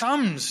actually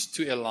comes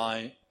to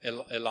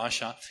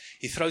Elisha,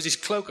 he throws his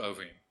cloak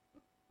over him.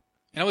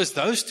 In other words,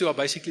 those two are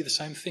basically the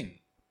same thing.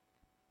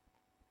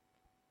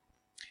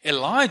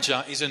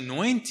 Elijah is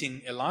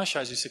anointing Elisha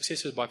as his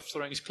successor by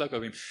throwing his cloak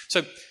over him.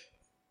 So,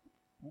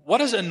 what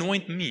does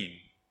anoint mean?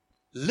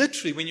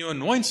 Literally, when you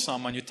anoint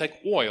someone, you take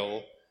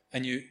oil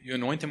and you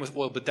anoint them with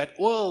oil, but that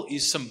oil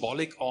is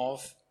symbolic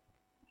of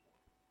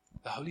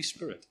the Holy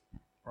Spirit,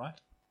 right?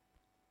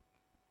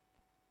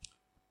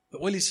 The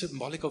oil is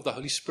symbolic of the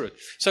Holy Spirit.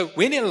 So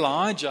when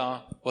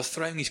Elijah was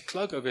throwing his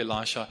cloak over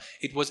Elisha,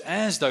 it was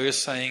as though he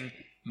was saying,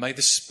 may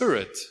the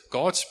Spirit,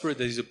 God's Spirit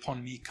that is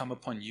upon me, come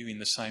upon you in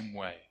the same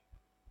way,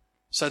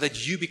 so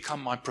that you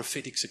become my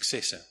prophetic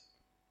successor.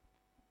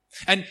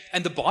 And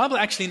the Bible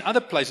actually in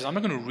other places, I'm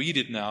not going to read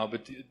it now,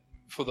 but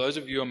for those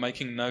of you who are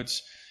making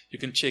notes, you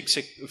can check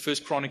 1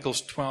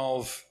 Chronicles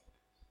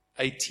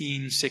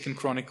 12:18, 2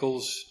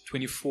 Chronicles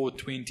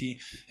 24:20,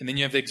 and then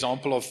you have the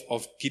example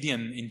of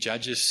Gideon in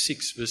Judges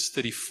 6 verse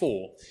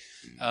 34,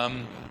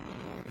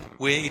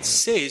 where it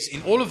says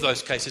in all of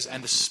those cases,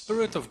 and the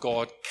Spirit of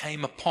God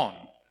came upon.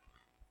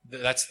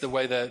 That's the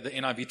way the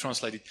NIV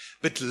translated.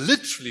 But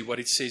literally what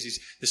it says is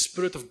the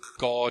Spirit of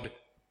God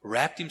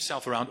wrapped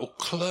himself around or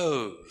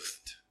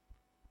clothed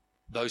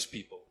those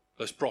people,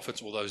 those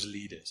prophets or those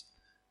leaders.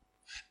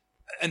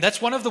 And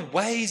that's one of the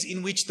ways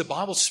in which the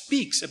Bible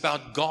speaks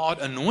about God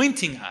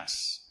anointing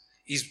us,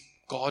 is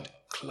God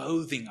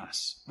clothing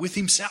us with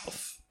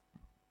himself.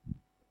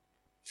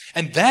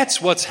 And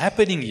that's what's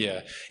happening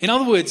here. In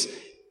other words,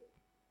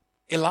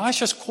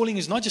 Elisha's calling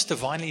is not just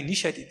divinely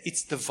initiated,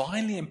 it's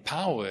divinely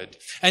empowered.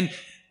 And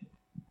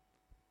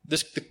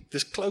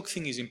this cloak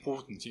thing is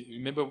important. You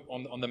remember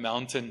on the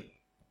mountain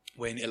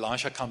when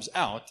Elisha comes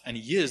out and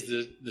he hears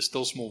the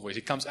still small voice.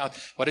 He comes out.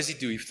 What does he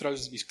do? He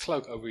throws his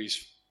cloak over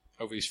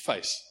his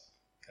face.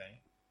 Okay.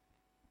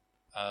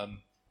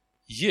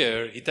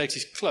 Here, he takes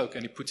his cloak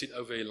and he puts it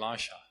over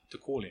Elisha to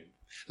call him.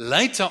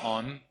 Later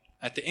on,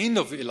 at the end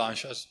of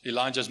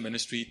Elijah's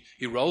ministry,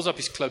 he rolls up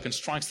his cloak and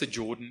strikes the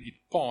Jordan. It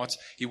parts.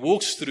 He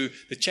walks through.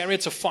 The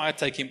chariots of fire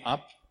take him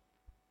up.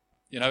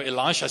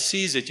 Elisha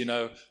sees it,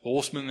 the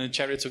horsemen and the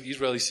chariots of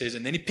Israel, he says,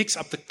 and then he picks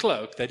up the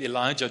cloak that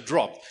Elijah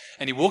dropped,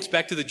 and he walks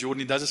back to the Jordan.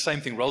 He does the same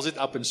thing, rolls it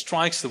up and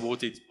strikes the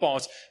water. It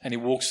parts, and he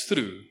walks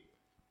through.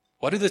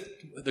 What do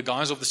the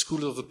guys of the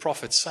school of the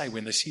prophets say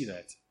when they see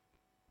that?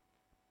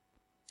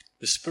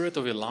 The spirit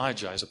of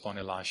Elijah is upon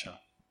Elisha.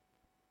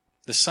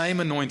 The same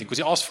anointing, because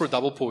he asked for a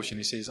double portion.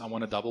 He says, I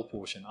want a double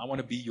portion. I want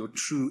to be your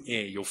true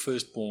heir, your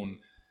firstborn,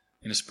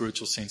 in a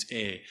spiritual sense,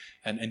 heir,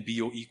 and be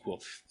your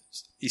equal.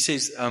 He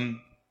says,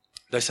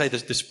 they say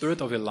that the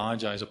spirit of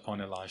Elijah is upon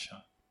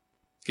Elisha.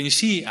 Can you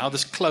see how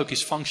this cloak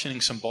is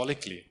functioning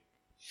symbolically?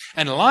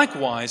 And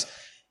likewise,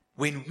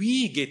 when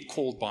we get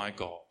called by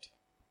God,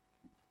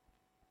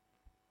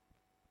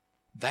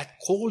 that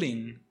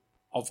calling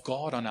of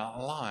God on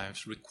our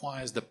lives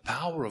requires the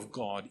power of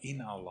God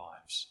in our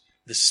lives.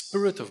 The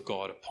Spirit of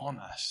God upon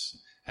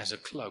us as a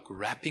cloak,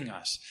 wrapping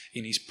us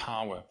in His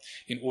power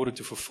in order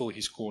to fulfill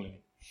His calling.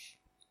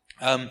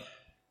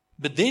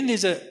 But then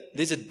there's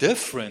a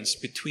difference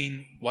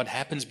between what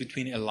happens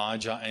between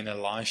Elijah and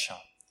Elisha.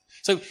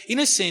 So in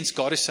a sense,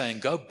 God is saying,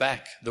 go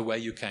back the way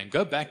you came.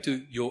 Go back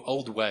to your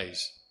old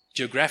ways.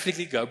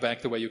 Geographically, go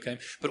back the way you came,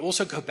 but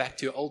also go back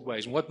to your old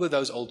ways. And what were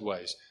those old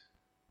ways?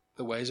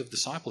 The ways of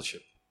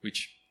discipleship,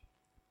 which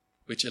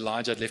which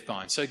Elijah had left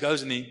behind. So he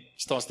goes and he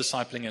starts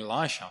discipling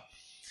Elisha.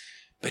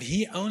 But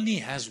he only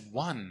has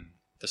one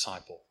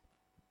disciple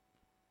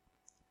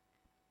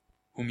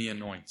whom he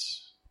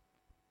anoints.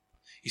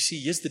 You see,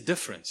 here's the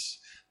difference.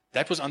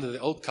 That was under the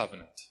old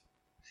covenant.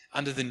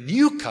 Under the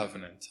new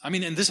covenant,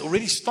 and this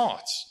already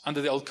starts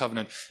under the old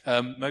covenant.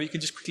 Maybe you can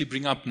just quickly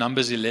bring up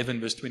Numbers 11,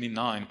 verse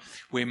 29,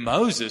 where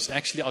Moses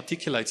actually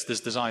articulates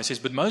this desire. He says,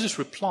 but Moses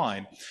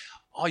replied,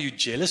 are you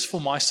jealous for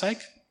my sake?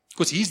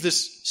 Because he's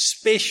this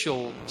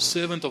special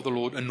servant of the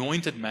Lord,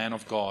 anointed man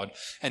of God.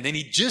 And then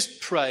he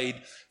just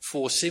prayed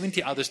for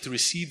 70 others to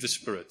receive the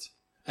Spirit.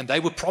 And they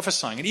were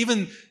prophesying. And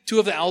even two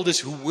of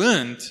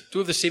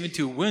the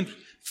 70 who weren't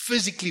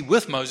physically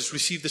with Moses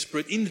received the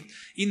Spirit in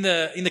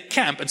the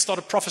camp and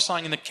started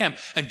prophesying in the camp.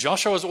 And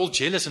Joshua was all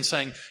jealous and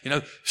saying,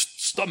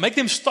 stop, make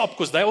them stop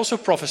because they're also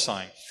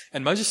prophesying.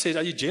 And Moses says,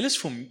 are you jealous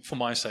for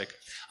my sake?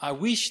 I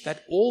wish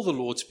that all the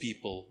Lord's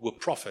people were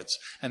prophets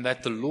and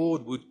that the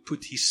Lord would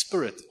put His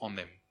Spirit on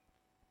them.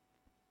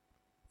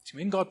 So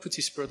when God puts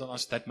His Spirit on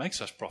us, that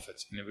makes us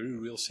prophets in a very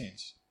real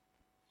sense.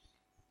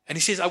 And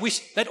He says, I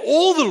wish that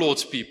all the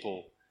Lord's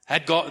people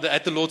had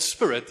the Lord's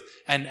Spirit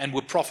and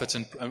were prophets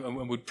and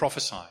would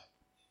prophesy.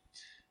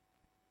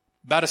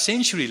 About a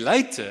century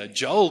later,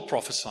 Joel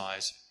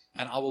prophesies,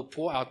 and I will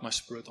pour out my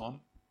Spirit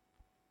on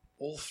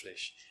all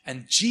flesh.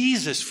 And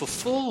Jesus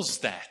fulfills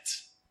that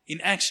in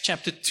Acts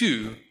chapter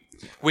 2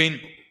 when,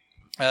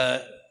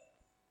 I'm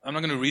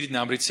not going to read it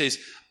now, but it says,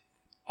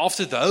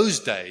 after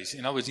those days,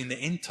 in other words, in the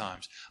end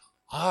times,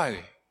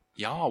 I,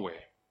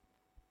 Yahweh,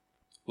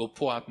 will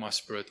pour out my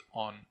Spirit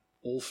on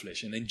all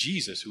flesh. And then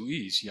Jesus, who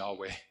is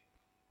Yahweh,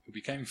 who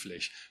became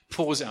flesh,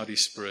 pours out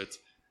His Spirit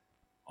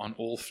on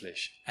all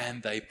flesh,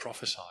 and they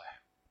prophesy.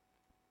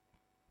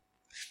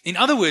 In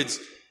other words,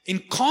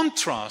 in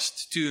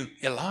contrast to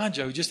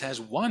Elijah, who just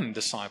has one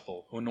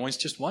disciple, who anoints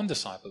just one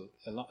disciple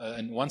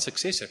and one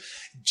successor,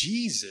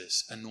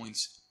 Jesus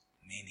anoints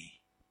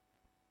many.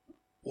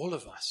 All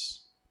of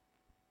us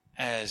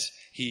as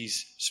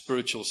His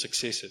spiritual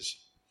successors.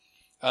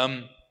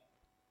 Let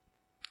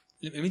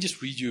me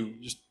just read you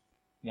just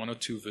one or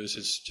two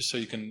verses, just so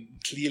you can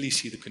clearly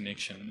see the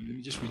connection. Let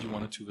me just read you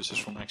one or two verses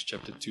from Acts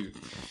chapter 2.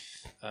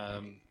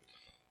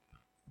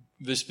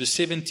 Verse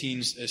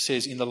 17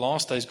 says, in the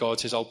last days, God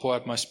says, I'll pour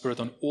out my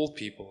Spirit on all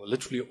people,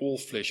 literally all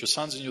flesh. Your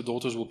sons and your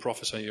daughters will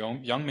prophesy. Your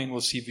young men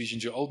will see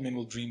visions. Your old men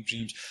will dream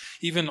dreams.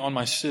 Even on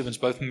my servants,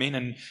 both men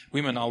and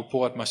women, I'll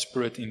pour out my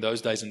Spirit in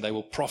those days, and they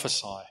will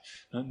prophesy.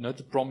 Note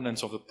the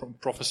prominence of the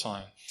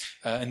prophesying.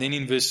 And then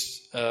in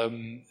verse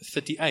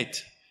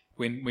 38,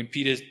 when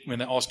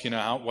they ask,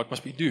 what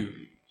must we do?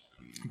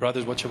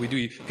 Brothers, what shall we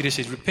do? Peter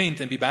says, repent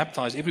and be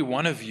baptized, every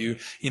one of you,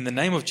 in the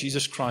name of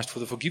Jesus Christ for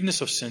the forgiveness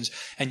of sins,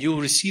 and you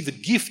will receive the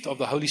gift of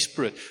the Holy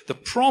Spirit. The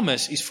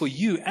promise is for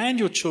you and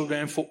your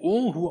children and for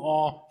all who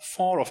are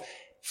far off,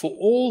 for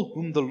all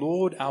whom the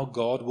Lord our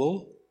God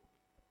will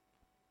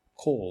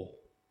call.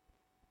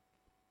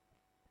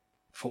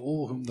 For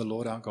all whom the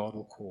Lord our God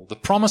will call. The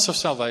promise of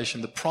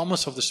salvation, the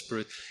promise of the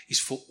Spirit is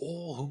for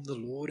all whom the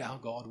Lord our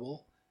God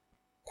will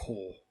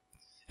call.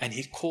 And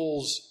He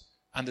calls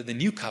under the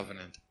new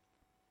covenant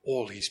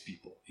all His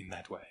people in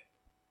that way.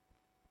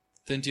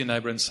 Turn to your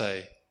neighbor and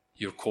say,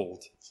 you're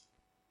called.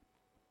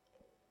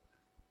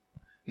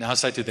 Now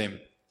say to them,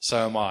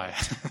 so am I.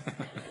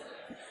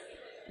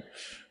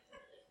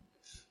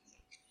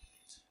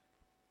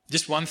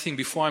 Just one thing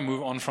before I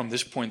move on from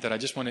this point that I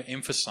just want to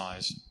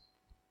emphasize.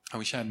 I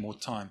wish I had more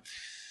time.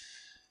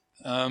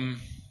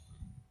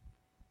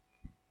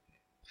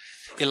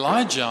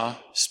 Elijah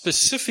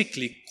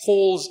specifically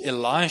calls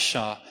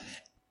Elisha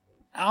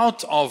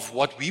out of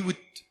what we would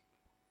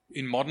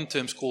in modern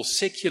terms call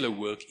secular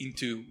work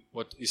into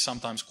what is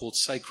sometimes called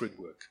sacred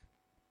work.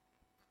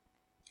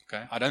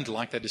 Okay, I don't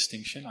like that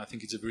distinction. I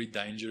think it's a very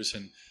dangerous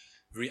and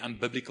very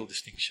unbiblical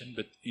distinction.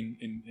 But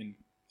in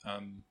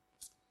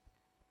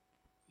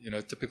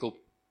typical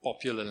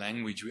popular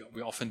language,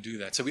 we often do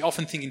that. So we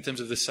often think in terms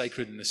of the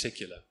sacred and the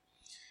secular,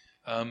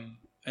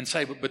 and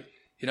say, but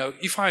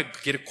if I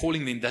get a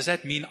calling, then does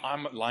that mean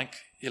I'm like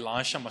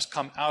Elisha?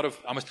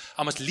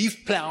 I must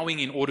leave plowing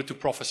in order to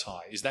prophesy?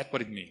 Is that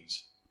what it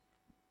means?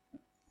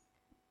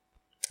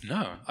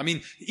 No.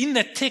 In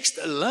that text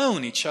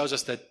alone, it shows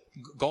us that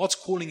God's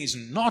calling is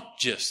not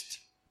just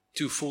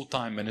to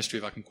full-time ministry,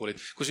 if I can call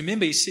it. Because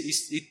remember,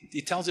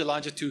 he tells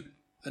Elijah to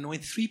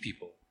anoint 3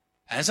 people.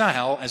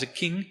 Hazael as a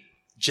king,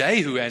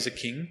 Jehu as a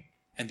king,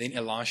 and then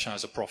Elisha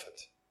as a prophet.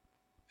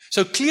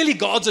 So clearly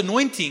God's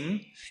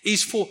anointing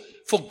is for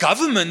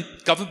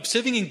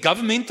serving in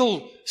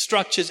governmental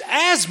structures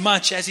as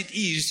much as it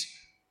is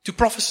to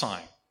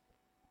prophesying.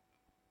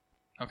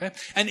 Okay,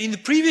 and in the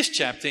previous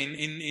chapter,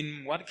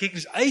 in 1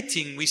 Kings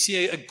 18, we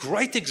see a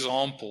great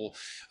example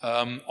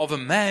of a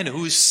man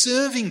who is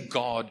serving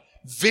God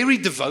very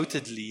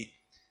devotedly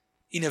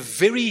in a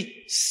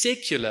very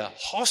secular,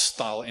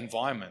 hostile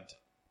environment.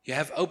 You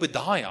have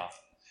Obadiah,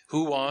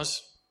 who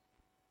was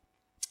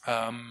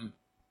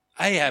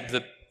Ahab,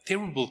 the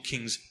terrible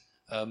king's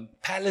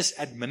palace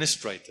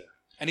administrator.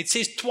 And it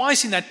says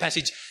twice in that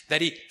passage that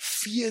he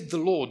feared the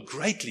Lord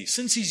greatly.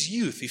 Since his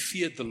youth, he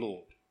feared the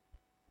Lord.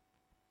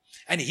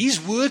 And he's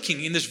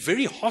working in this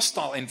very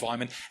hostile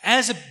environment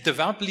as a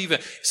devout believer.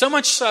 So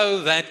much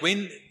so that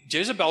when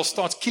Jezebel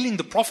starts killing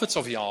the prophets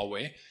of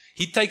Yahweh,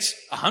 he takes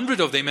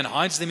 100 of them and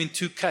hides them in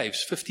 2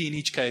 caves, 50 in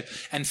each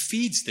cave, and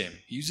feeds them.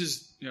 He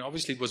uses,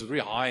 obviously it was a very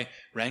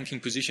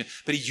high-ranking position,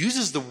 but he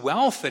uses the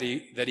wealth that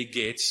he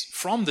gets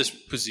from this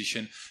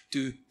position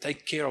to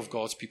take care of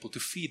God's people,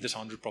 to feed this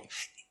 100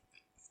 prophets.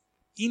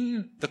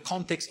 In the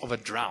context of a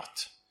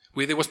drought,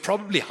 where there was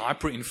probably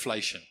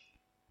hyperinflation,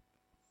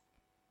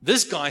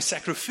 this guy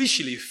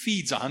sacrificially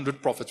feeds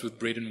 100 prophets with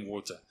bread and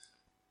water,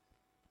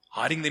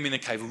 hiding them in a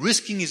cave,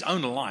 risking his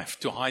own life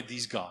to hide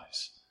these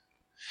guys.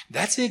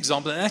 That's the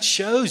example, and that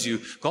shows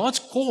you God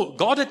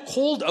had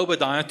called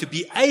Obadiah to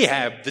be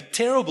Ahab, the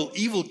terrible,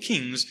 evil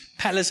king's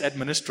palace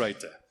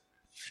administrator,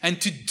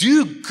 and to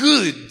do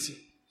good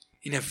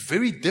in a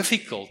very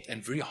difficult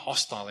and very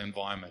hostile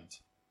environment.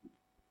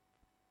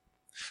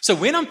 So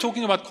when I'm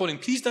talking about calling,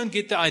 please don't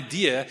get the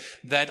idea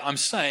that I'm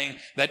saying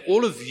that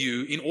all of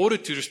you, in order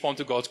to respond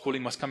to God's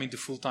calling, must come into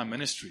full-time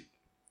ministry.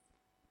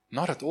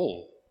 Not at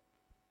all.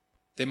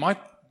 There might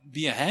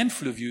be a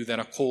handful of you that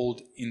are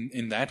called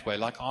in that way,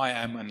 like I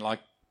am and like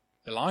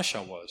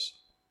Elisha was.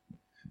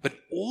 But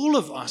all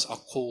of us are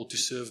called to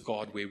serve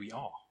God where we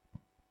are.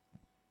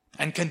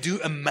 And can do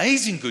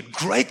amazing good,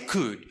 great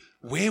good,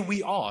 where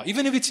we are.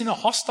 Even if it's in a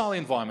hostile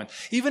environment,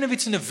 even if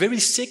it's in a very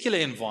secular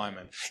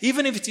environment,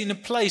 even if it's in a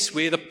place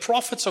where the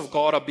prophets of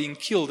God are being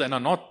killed and are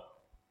not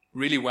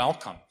really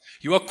welcome.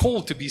 You are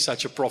called to be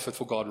such a prophet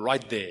for God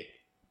right there.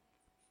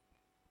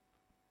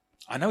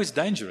 I know it's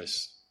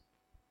dangerous.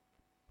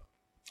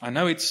 I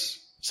know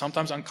it's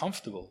sometimes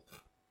uncomfortable.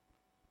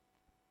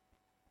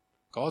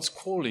 God's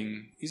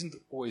calling isn't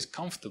always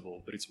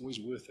comfortable, but it's always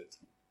worth it.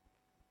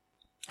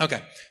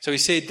 Okay, so we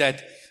said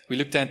that we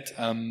looked at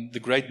the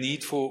great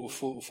need for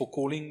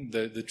calling,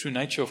 the true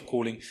nature of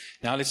calling.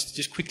 Now let's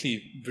just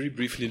quickly, very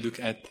briefly look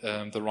at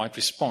the right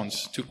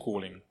response to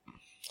calling.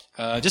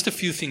 Just a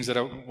few things that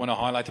I want to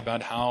highlight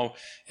about how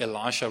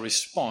Elisha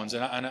responds.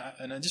 And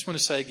I just want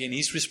to say again,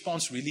 his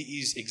response really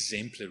is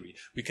exemplary.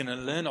 We can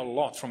learn a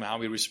lot from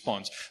how he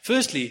responds.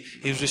 Firstly,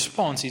 his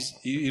response is,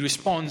 he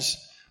responds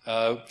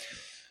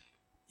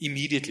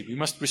immediately. We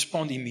must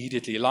respond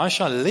immediately.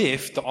 Elisha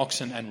left the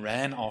oxen and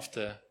ran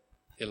after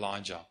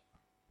Elijah.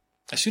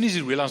 As soon as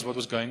he realized what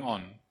was going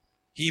on,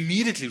 he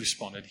immediately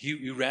responded.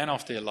 He ran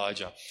after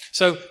Elijah.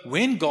 So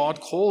when God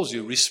calls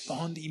you,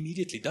 respond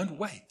immediately. Don't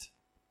wait.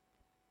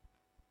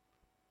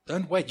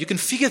 Don't wait. You can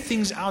figure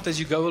things out as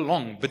you go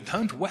along, but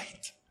don't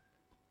wait.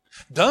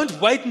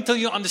 Don't wait until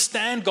you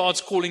understand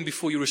God's calling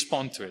before you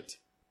respond to it.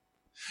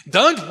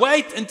 Don't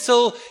wait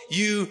until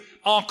you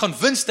are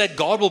convinced that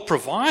God will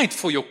provide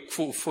for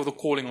the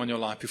calling on your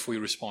life before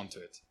you respond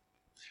to it.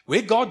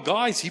 Where God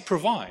guides, He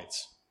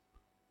provides.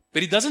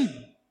 But He doesn't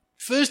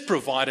first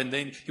provide and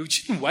then you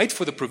shouldn't wait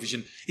for the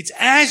provision. It's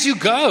as you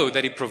go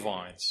that He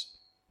provides.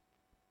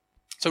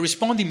 So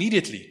respond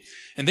immediately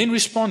and then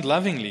respond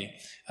lovingly.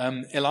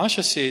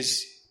 Elisha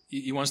says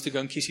he wants to go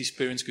and kiss his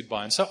parents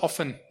goodbye. And so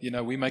often,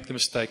 we make the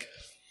mistake.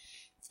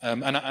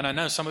 And I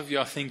know some of you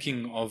are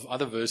thinking of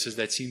other verses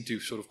that seem to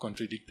sort of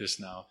contradict this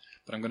now.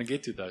 But I'm going to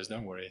get to those,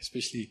 don't worry.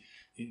 Especially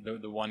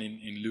the one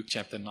in Luke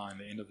chapter 9,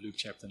 the end of Luke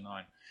chapter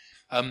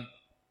 9.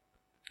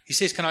 He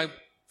says, can I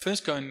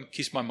first go and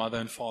kiss my mother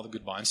and father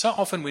goodbye? And so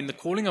often when the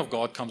calling of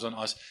God comes on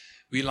us,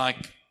 we like,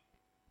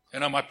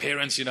 my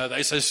parents,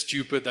 they're so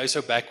stupid, they're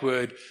so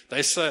backward,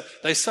 they're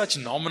such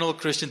nominal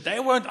Christians,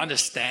 they won't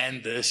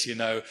understand this,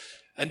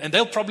 and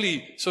they'll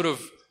probably sort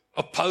of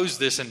oppose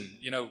this and,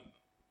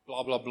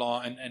 blah, blah,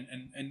 blah.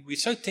 And we're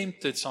so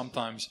tempted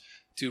sometimes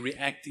to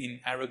react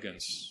in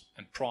arrogance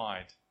and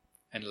pride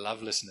and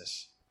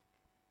lovelessness.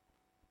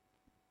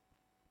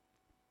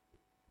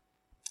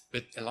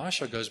 But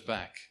Elisha goes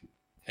back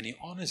and he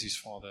honors his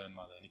father and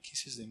mother and he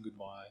kisses them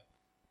goodbye.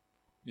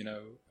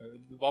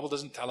 The Bible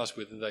doesn't tell us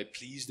whether they're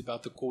pleased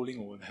about the calling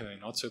or whether they're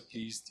not so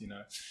pleased,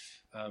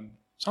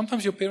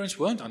 Sometimes your parents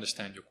won't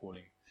understand your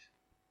calling,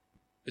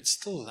 but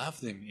still love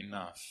them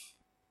enough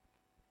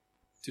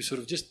to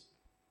sort of just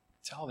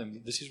tell them,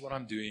 this is what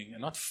I'm doing,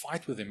 and not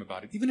fight with them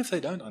about it, even if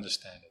they don't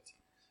understand it.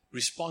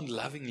 Respond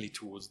lovingly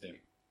towards them.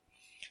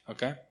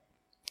 Okay?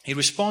 He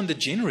responded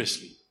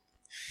generously.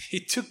 He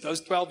took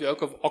those 12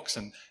 yoke of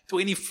oxen,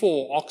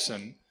 24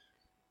 oxen.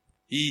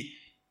 He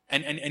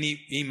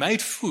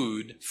made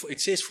food, it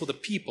says for the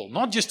people,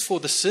 not just for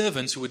the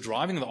servants who were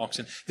driving the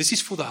oxen. This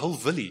is for the whole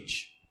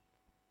village.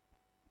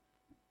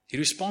 He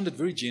responded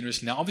very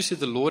generously. Now, obviously,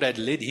 the Lord had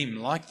led him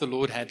like the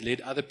Lord had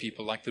led other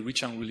people, like the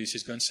rich young ruler. He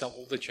says, go and sell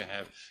all that you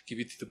have, give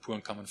it to the poor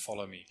and come and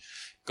follow me.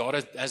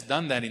 God has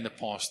done that in the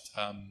past.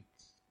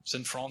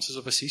 St. Francis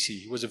of Assisi,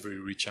 he was a very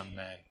rich young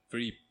man,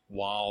 very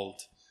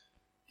wild,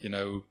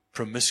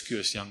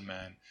 promiscuous young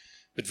man,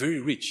 but very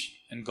rich.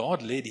 And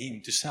God led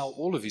him to sell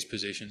all of his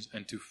possessions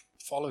and to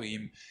follow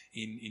him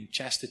in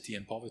chastity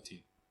and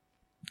poverty.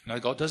 Now,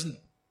 God doesn't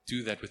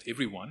do that with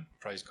everyone,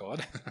 praise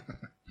God.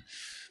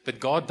 But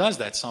God does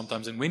that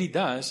sometimes. And when he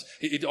does,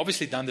 it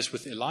obviously done this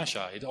with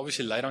Elisha. It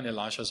obviously laid on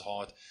Elisha's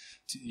heart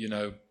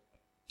to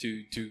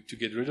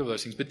get rid of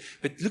those things.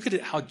 But look at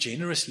it, how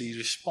generously he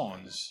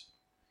responds.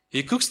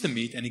 He cooks the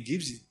meat and he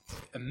gives it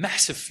a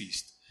massive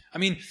feast. I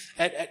mean,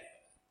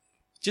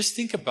 just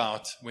think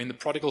about when the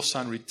prodigal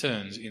son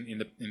returns in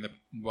the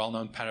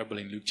well-known parable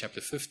in Luke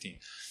chapter 15.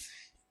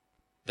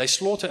 They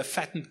slaughter a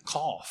fattened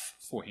calf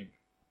for him.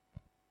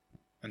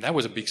 And that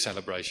was a big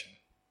celebration.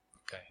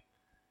 Okay.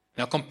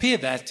 Now compare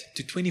that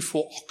to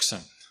 24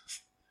 oxen.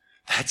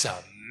 That's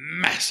a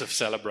massive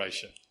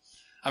celebration.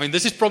 I mean,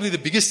 this is probably the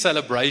biggest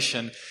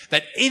celebration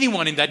that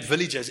anyone in that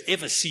village has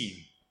ever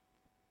seen.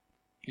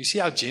 You see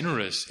how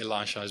generous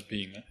Elisha is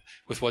being,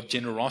 with what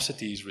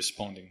generosity he's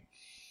responding.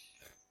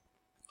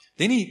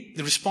 Then he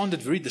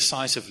responded very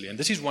decisively, and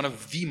this is one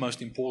of the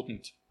most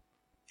important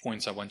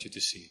points I want you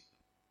to see.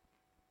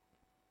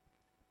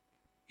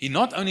 He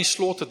not only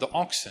slaughtered the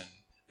oxen,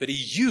 but he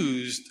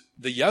used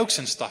the yolks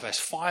and stuff as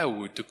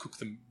firewood to cook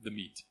the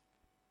meat.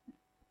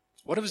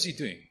 What was he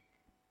doing?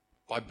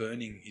 By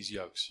burning his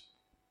yolks.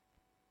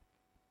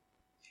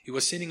 He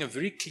was sending a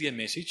very clear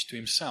message to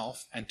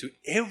himself and to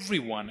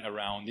everyone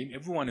around him,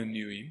 everyone who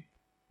knew him.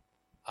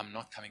 I'm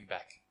not coming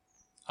back.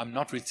 I'm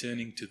not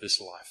returning to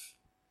this life.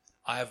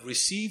 I have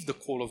received the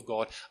call of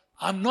God.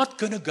 I'm not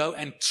going to go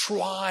and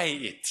try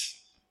it.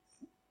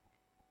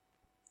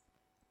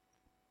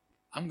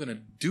 I'm going to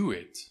do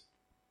it,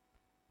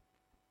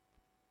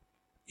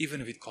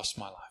 even if it costs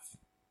my life.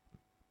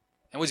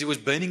 And he was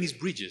burning his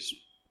bridges,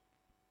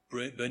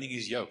 burning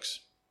his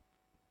yokes.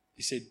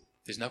 He said,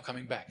 there's no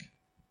coming back.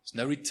 There's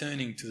no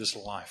returning to this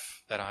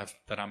life that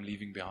I'm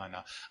leaving behind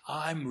now.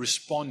 I'm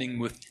responding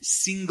with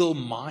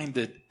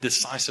single-minded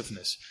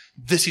decisiveness.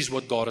 This is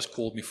what God has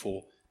called me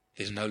for.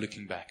 There's no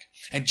looking back.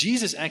 And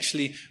Jesus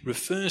actually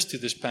refers to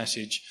this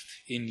passage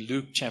in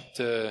Luke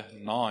chapter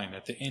 9,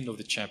 at the end of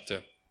the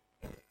chapter.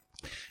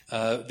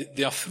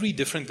 There are three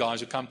different guys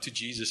who come to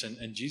Jesus,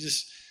 and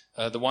Jesus,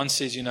 the one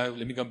says, let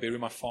me go and bury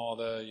my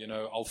father,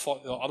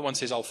 the other one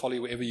says, I'll follow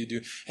you wherever you do.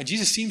 And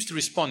Jesus seems to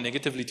respond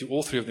negatively to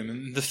all three of them.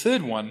 And the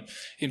third one,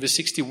 in verse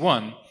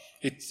 61,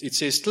 it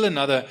says, still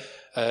another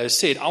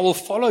said, I will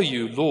follow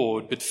you,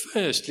 Lord, but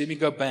first let me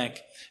go back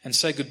and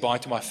say goodbye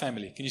to my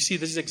family. Can you see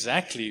this is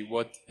exactly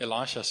what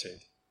Elisha said?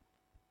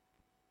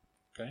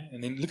 Okay,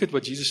 and then look at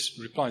what Jesus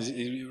replies.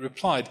 He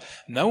replied,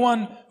 no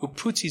one who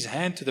puts his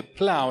hand to the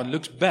plow and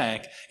looks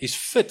back is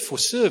fit for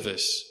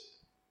service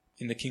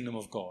in the kingdom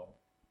of God.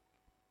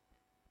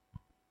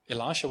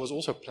 Elisha was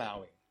also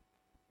plowing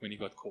when he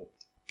got caught.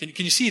 Can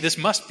you see this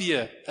must be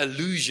an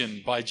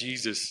allusion by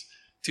Jesus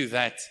to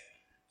that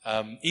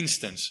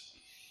instance?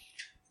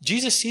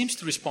 Jesus seems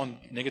to respond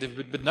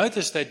negatively, but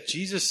notice that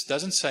Jesus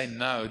doesn't say,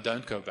 no,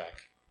 don't go back.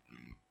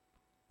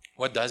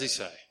 What does he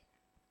say?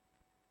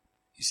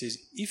 He says,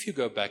 if you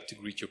go back to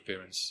greet your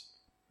parents,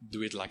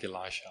 do it like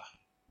Elisha.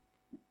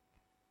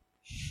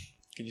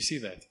 Can you see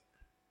that?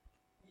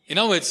 In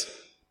other words,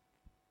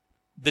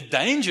 the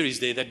danger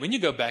is there that when you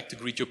go back to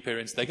greet your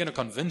parents, they're going to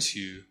convince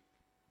you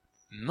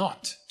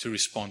not to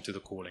respond to the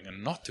calling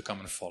and not to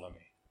come and follow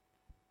me.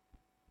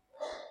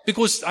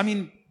 Because,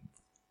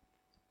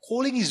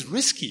 calling is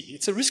risky.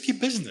 It's a risky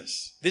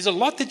business. There's a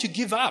lot that you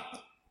give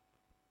up.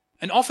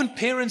 And often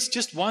parents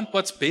just want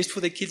what's best for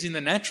their kids in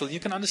the natural. You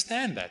can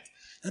understand that.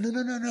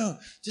 No.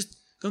 Just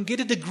go and get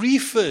a degree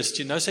first,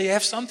 so you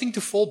have something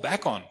to fall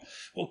back on.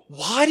 Well,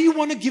 why do you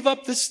want to give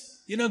up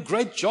this,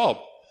 great job?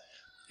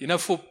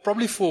 For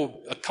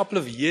a couple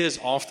of years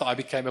after I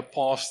became a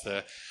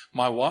pastor,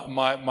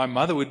 my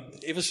mother would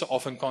ever so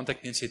often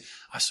contact me and said,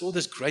 I saw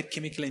this great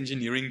chemical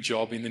engineering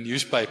job in the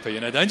newspaper,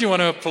 don't you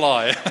want to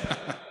apply?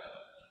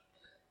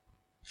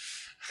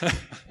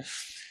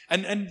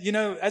 and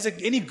as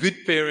any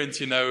good parent,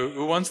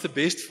 who wants the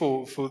best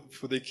for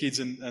their kids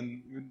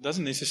and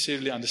doesn't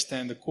necessarily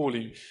understand the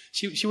calling,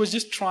 she was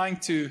just trying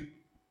to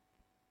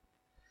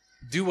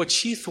do what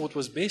she thought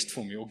was best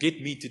for me, or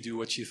get me to do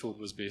what she thought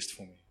was best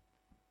for me.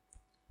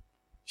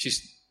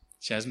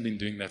 She hasn't been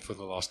doing that for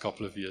the last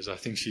couple of years. I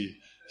think she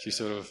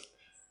sort of,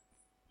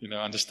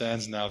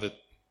 understands now that,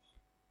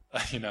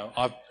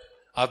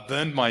 I've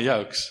burned my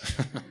yokes.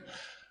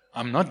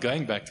 I'm not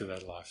going back to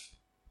that life.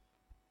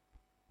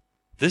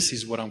 This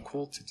is what I'm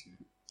called to do.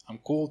 I'm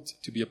called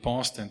to be a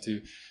pastor and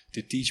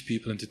to teach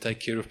people and to take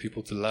care of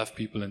people, to love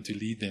people and to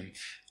lead them.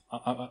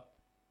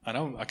 I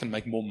know I can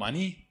make more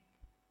money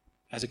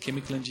as a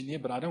chemical engineer,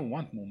 but I don't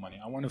want more money.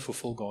 I want to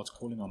fulfill God's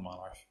calling on my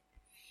life.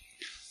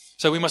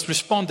 So we must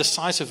respond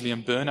decisively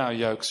and burn our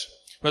yokes.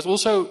 We must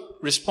also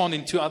respond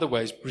in two other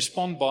ways.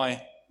 Respond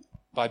by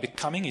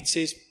becoming. It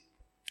says,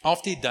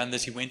 after he'd done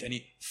this, he went and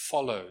he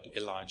followed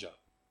Elijah.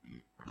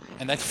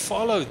 And that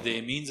followed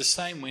there means the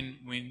same when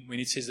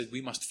it says that we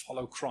must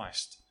follow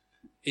Christ.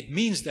 It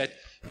means that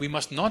we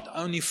must not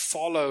only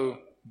follow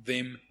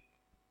them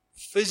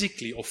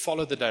physically or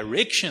follow the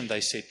direction they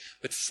set,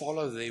 but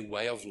follow their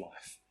way of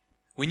life.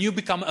 When you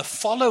become a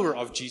follower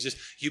of Jesus,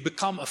 you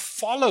become a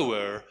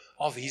follower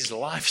of his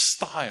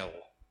lifestyle.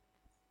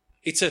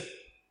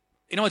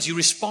 You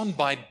respond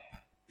by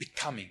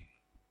becoming.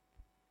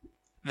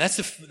 And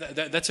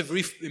that's a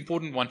very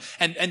important one.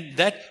 And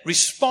that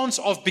response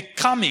of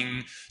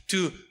becoming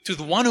to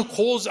the one who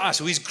calls us,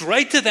 who is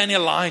greater than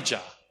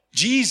Elijah,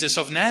 Jesus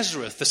of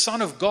Nazareth, the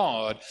Son of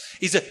God,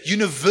 is a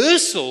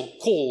universal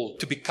call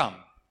to become,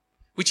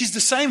 which is the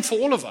same for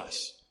all of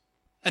us.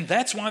 And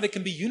that's why there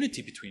can be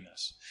unity between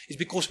us. It's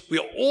because we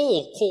are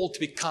all called to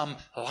become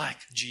like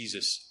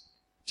Jesus.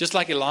 Just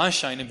like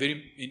Elisha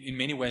in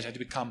many ways had to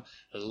become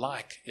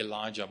like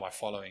Elijah by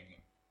following him.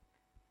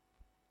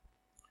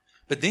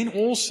 But then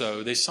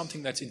also there's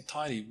something that's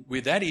entirely,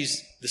 where that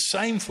is the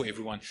same for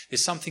everyone,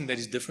 there's something that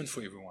is different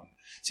for everyone.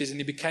 It says, and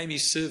he became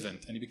his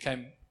servant, and he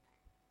became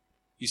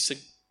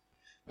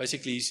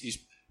basically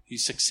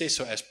his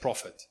successor as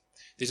prophet.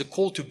 There's a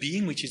call to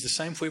being, which is the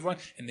same for everyone,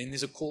 and then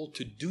there's a call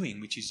to doing,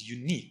 which is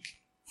unique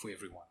for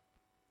everyone.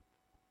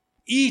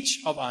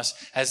 Each of us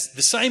has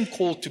the same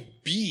call to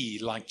be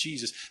like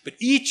Jesus, but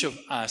each of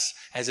us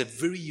has a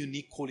very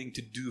unique calling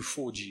to do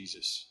for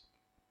Jesus.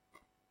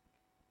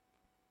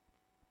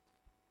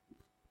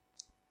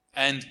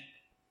 And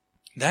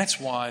that's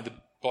why the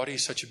body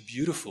is such a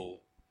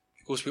beautiful,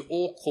 because we're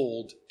all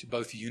called to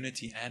both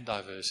unity and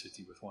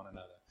diversity with one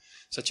another.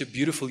 Such a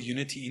beautiful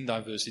unity in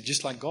diversity,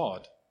 just like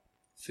God.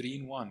 3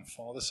 in 1,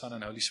 Father, Son,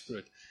 and Holy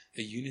Spirit.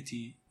 A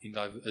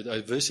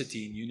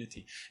diversity in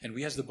unity. And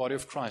we as the body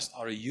of Christ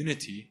are a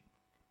unity,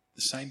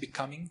 the same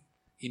becoming,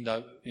 in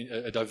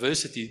a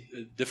diversity,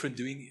 a different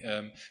doing,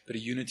 but a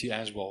unity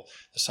as well,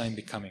 the same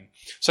becoming.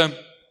 So,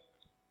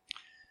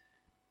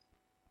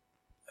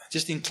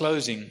 just in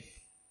closing,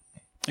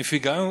 if we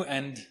go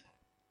and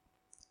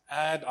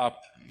add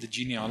up the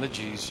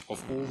genealogies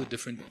of all the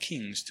different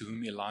kings to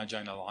whom Elijah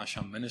and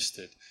Elisha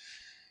ministered,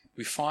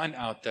 we find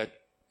out that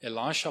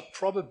Elisha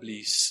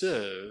probably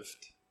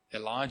served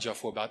Elijah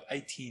for about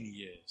 18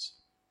 years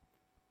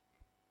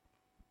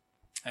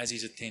as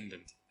his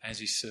attendant, as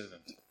his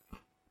servant.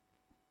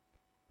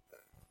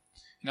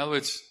 In other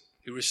words,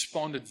 he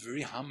responded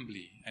very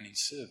humbly and in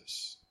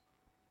service.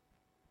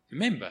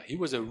 Remember, he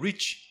was a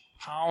rich,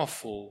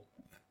 powerful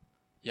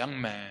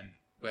young man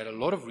who had a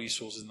lot of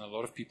resources and a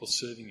lot of people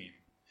serving him.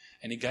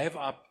 And he gave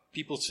up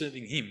people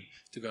serving him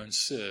to go and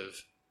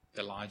serve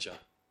Elijah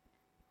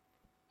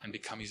and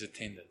become his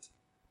attendant.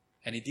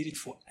 And he did it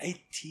for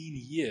 18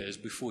 years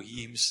before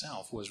he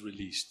himself was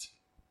released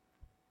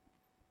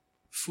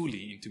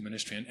fully into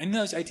ministry. And in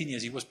those 18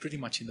 years, he was pretty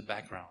much in the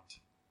background.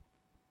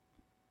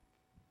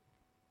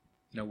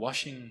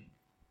 Washing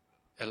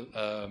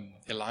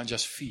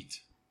Elijah's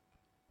feet,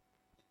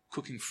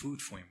 cooking food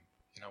for him,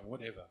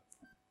 whatever.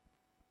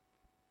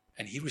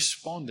 And he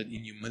responded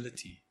in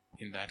humility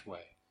in that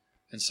way.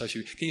 And so,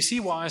 can you see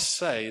why I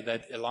say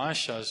that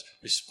Elisha's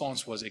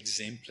response was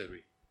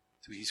exemplary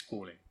to his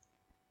calling?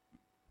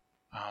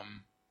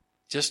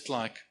 Just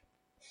like,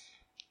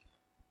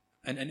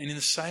 and in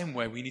the same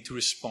way, we need to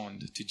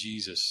respond to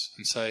Jesus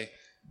and say,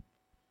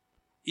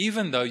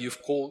 even though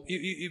you've called,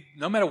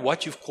 no matter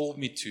what you've called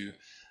me to,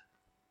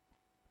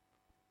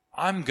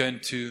 I'm going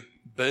to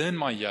burn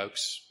my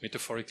yokes,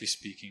 metaphorically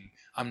speaking.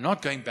 I'm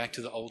not going back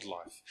to the old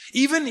life.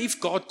 Even if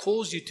God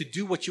calls you to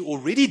do what you're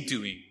already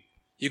doing,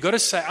 you've got to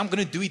say, I'm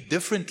going to do it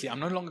differently. I'm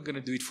no longer going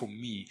to do it for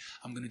me.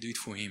 I'm going to do it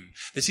for Him.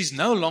 This is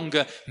no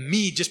longer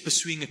me just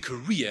pursuing a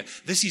career.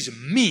 This is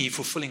me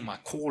fulfilling my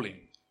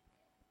calling.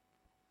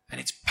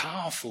 And it's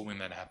powerful when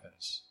that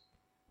happens.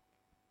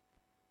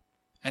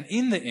 And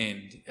in the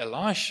end,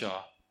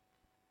 Elisha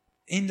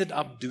ended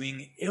up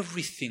doing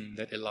everything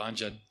that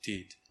Elijah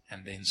did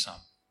and then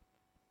some.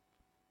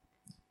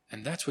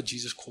 And that's what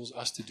Jesus calls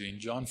us to do. In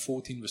John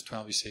 14 verse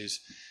 12 he says,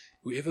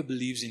 whoever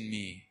believes in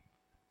me,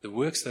 the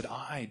works that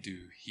I do,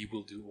 he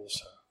will do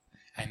also.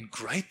 And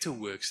greater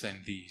works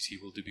than these he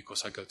will do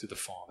because I go to the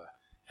Father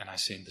and I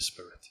send the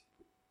Spirit.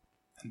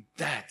 And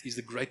that is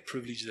the great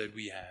privilege that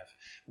we have.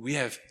 We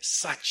have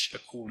such a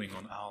calling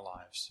on our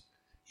lives.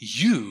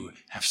 You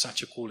have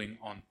such a calling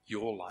on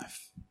your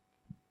life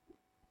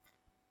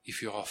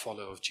if you are a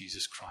follower of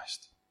Jesus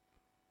Christ.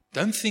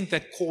 Don't think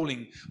that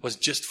calling was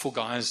just for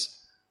guys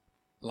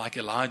like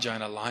Elijah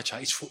and Elisha.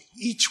 It's for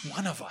each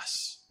one of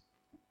us.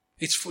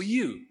 It's for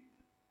you.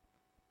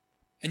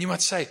 And you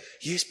might say,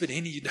 yes, but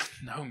Henny, you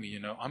don't know me,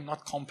 I'm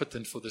not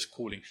competent for this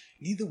calling.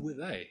 Neither were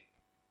they.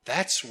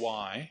 That's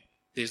why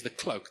there's the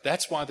cloak.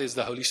 That's why there's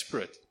the Holy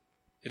Spirit.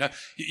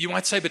 You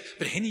might say,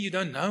 but Henny, you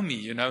don't know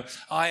me,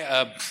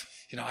 I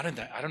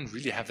don't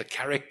really have the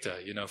character,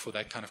 for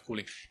that kind of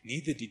calling.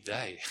 Neither did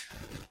they.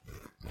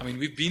 I mean,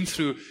 we've been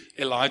through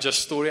Elijah's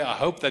story. I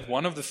hope that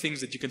one of the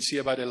things that you can see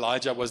about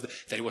Elijah was that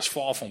he was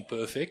far from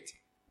perfect.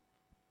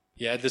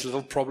 He had this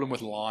little problem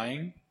with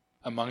lying,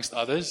 amongst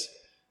others,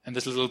 and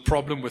this little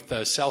problem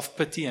with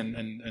self-pity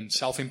and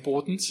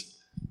self-importance,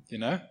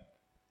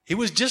 He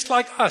was just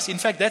like us. In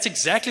fact, that's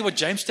exactly what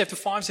James chapter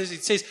 5 says.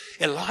 It says,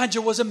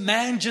 Elijah was a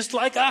man just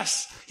like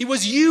us. He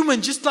was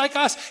human just like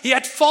us. He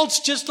had faults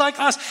just like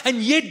us.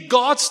 And yet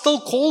God still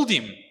called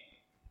him.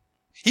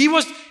 He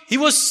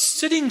was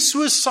sitting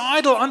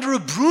suicidal under a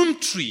broom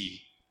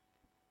tree.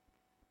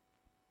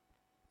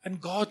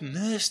 And God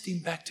nursed him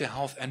back to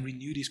health and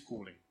renewed his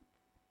calling.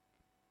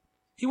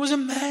 He was a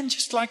man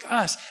just like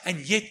us,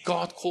 and yet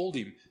God called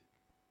him.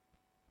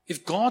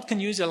 If God can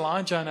use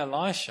Elijah and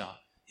Elisha,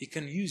 He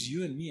can use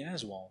you and me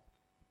as well.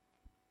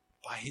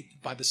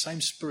 By the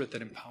same Spirit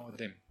that empowered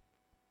them.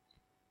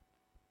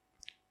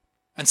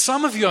 And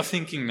some of you are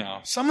thinking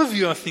now,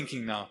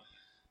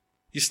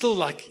 you're still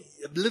like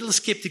a little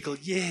skeptical.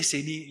 Yes,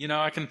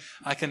 I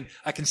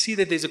can see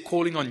that there's a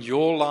calling on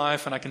your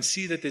life, and I can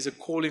see that there's a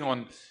calling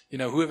on,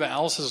 whoever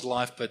else's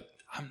life, but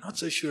I'm not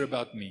so sure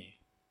about me.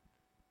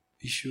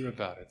 Be sure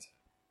about it.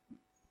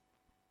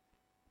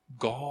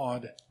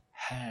 God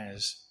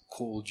has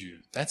called you.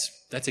 That's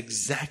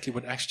exactly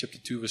what Acts chapter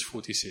 2 verse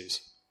 40 says.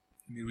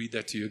 Let me read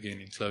that to you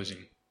again in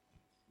closing.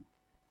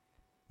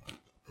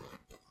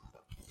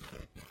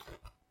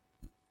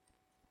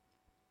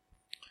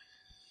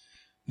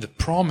 The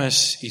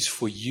promise is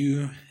for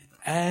you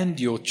and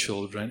your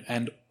children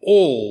and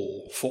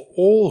for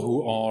all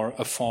who are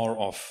afar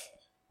off,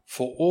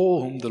 for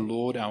all whom the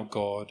Lord our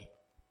God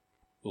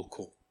will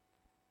call.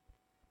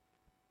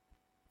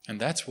 And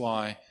that's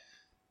why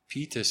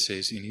Peter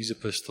says in his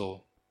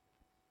epistle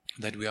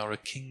that we are a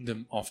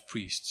kingdom of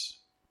priests.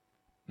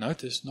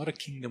 Notice, not a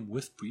kingdom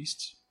with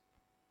priests,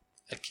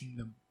 a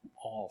kingdom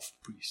of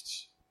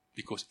priests.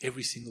 Because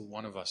every single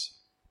one of us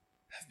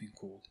have been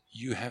called.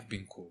 You have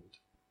been called.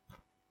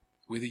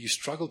 Whether you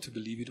struggle to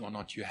believe it or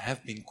not, you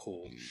have been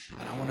called.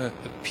 And I want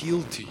to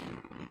appeal to you.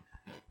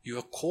 You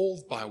are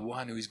called by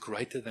one who is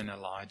greater than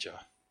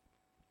Elijah.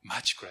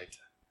 Much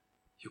greater.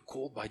 You're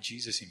called by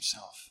Jesus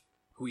Himself,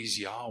 who is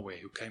Yahweh,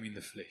 who came in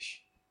the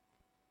flesh.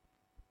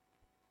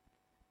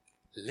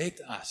 Let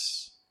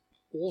us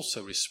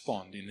also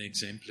respond in the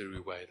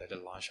exemplary way that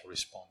Elisha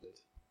responded,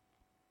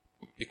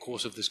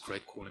 because of this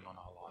great calling on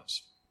our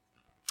lives.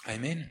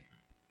 Amen.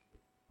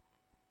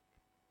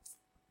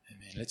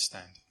 Amen. Let's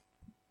stand.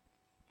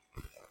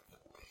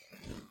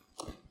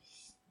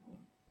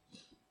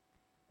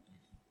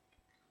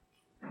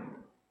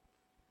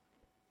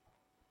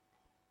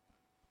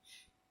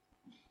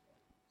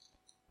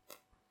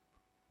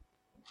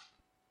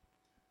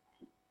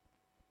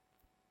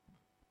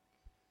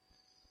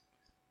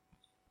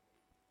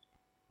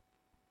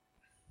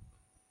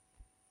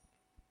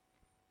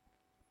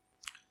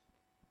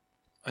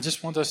 I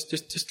just want us,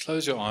 just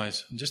close your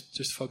eyes and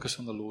just focus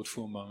on the Lord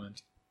for a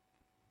moment.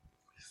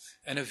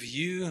 And if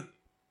you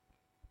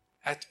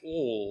at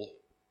all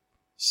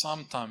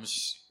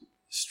sometimes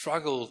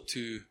struggle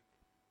to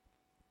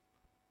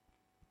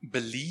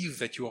believe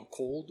that you are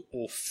called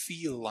or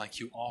feel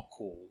like you are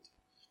called,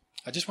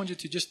 I just want you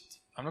to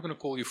I'm not going to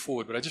call you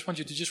forward, but I just want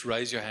you to just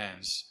raise your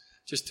hands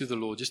just to the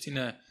Lord, just in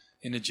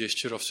a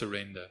gesture of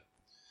surrender.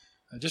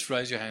 Just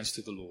raise your hands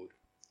to the Lord.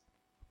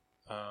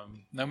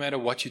 No matter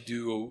what you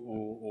do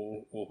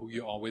or who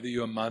you are, whether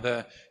you're a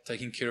mother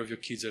taking care of your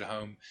kids at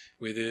home,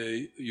 whether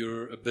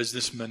you're a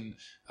businessman,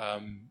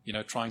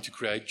 trying to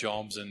create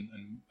jobs and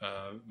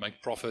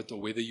make profit,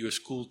 or whether you're a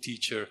school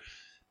teacher,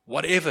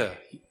 whatever,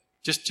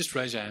 just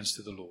raise your hands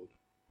to the Lord.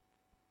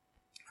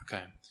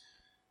 Okay.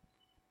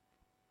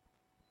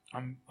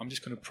 I'm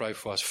just going to pray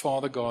for us.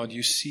 Father God,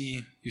 you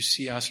see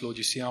us, Lord.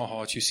 You see our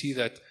hearts. You see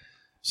that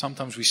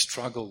sometimes we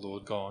struggle,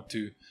 Lord God,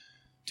 to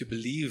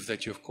believe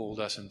that you've called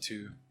us and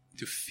to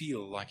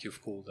feel like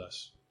you've called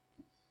us.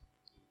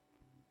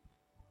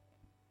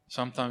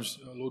 Sometimes,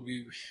 Lord,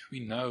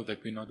 we know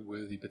that we're not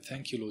worthy, but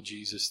thank you, Lord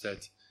Jesus,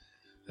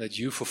 that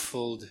you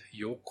fulfilled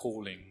your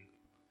calling,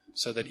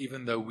 so that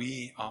even though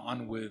we are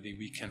unworthy,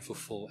 we can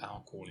fulfill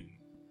our calling,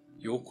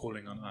 your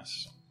calling on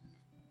us.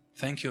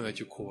 Thank you that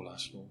you call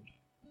us, Lord.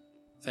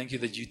 Thank you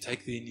that you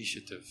take the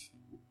initiative.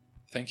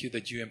 Thank you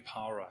that you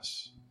empower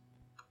us.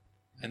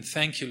 And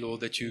thank you,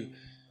 Lord, that you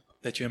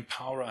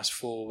empower us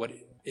for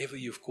whatever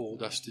you've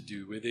called us to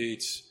do, whether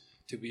it's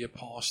to be a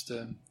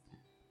pastor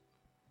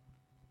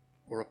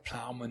or a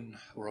plowman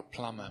or a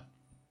plumber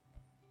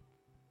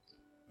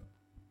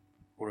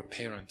or a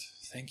parent.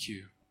 Thank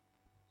you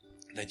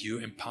that you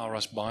empower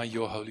us by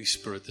your Holy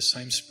Spirit, the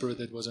same Spirit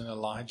that was in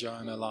Elijah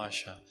and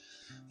Elisha,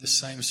 the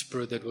same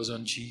Spirit that was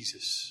on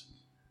Jesus.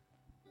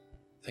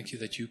 Thank you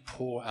that you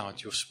pour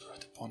out your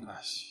Spirit upon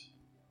us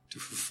to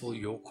fulfill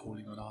your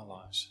calling on our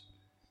lives.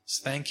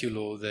 Thank you,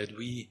 Lord, that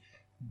we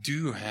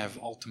do have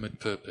ultimate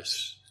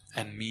purpose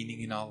and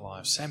meaning in our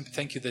lives.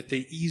 Thank you that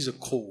there is a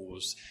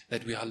cause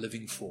that we are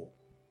living for.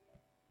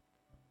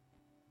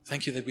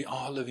 Thank you that we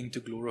are living to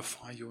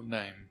glorify your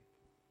name.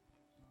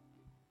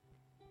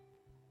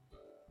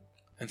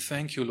 And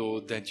thank you,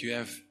 Lord, that you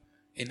have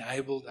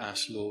enabled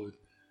us, Lord,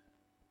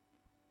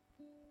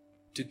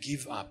 to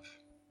give up,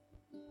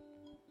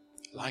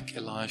 like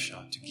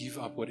Elisha, to give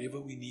up whatever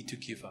we need to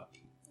give up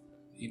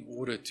in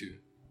order to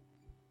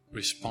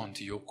respond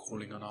to your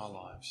calling on our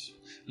lives.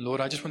 Lord,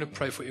 I just want to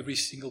pray for every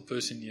single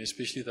person here,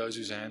 especially those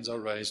whose hands are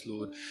raised,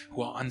 Lord,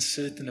 who are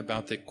uncertain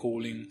about their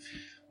calling,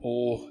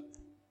 or,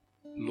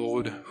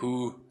 Lord,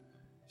 who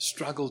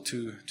struggle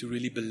to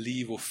really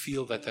believe or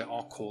feel that they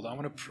are called. I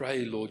want to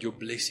pray, Lord, your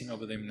blessing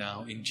over them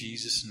now in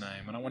Jesus'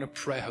 name. And I want to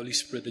pray, Holy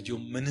Spirit, that you'll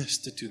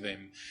minister to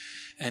them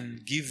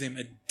and give them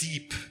a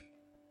deep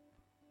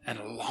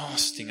and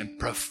lasting and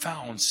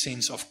profound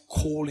sense of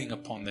calling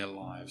upon their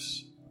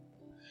lives.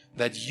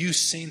 That you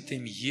sent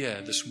them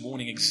here this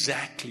morning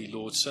exactly,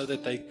 Lord, so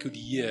that they could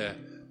hear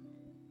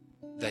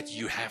that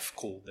you have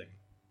called them.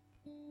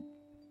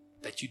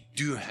 That you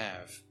do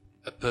have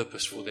a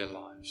purpose for their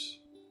lives.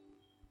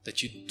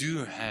 That you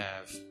do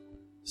have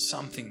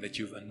something that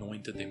you've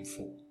anointed them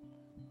for.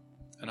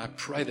 And I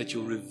pray that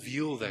you'll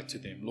reveal that to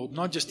them, Lord,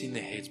 not just in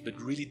their heads, but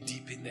really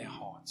deep in their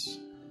hearts.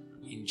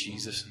 In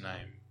Jesus'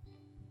 name.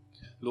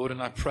 Lord,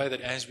 and I pray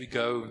that as we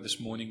go this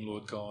morning,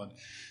 Lord God,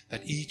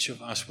 that each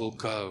of us will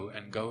go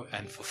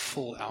and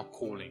fulfill our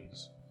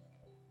callings.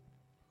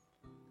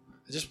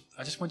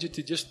 I just want you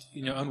to just,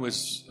 in your own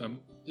words,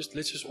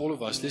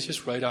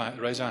 let's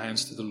raise our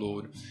hands to the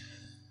Lord.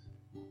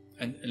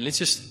 And let's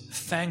just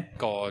thank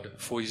God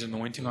for His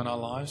anointing on our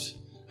lives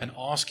and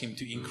ask Him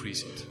to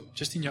increase it.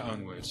 Just in your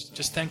own words.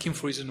 Just thank Him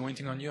for His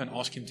anointing on you and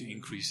ask Him to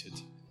increase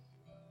it.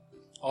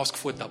 Ask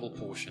for a double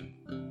portion.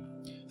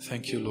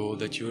 Thank you, Lord,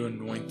 that you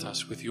anoint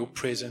us with your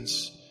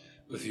presence,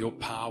 with your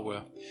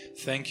power.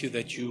 Thank you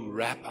that you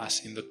wrap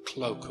us in the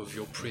cloak of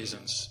your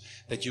presence,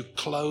 that you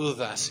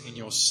clothe us in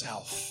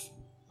yourself,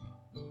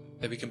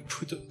 that we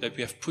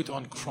have put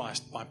on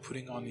Christ by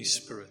putting on His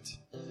Spirit,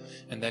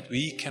 and that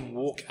we can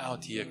walk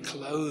out here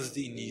clothed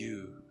in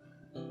you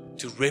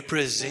to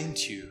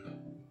represent you,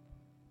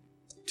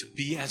 to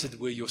be, as it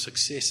were, your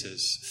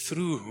successors,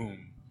 through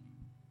whom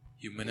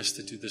you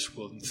minister to this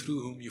world and through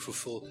whom you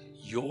fulfill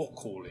your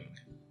calling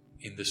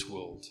in this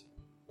world.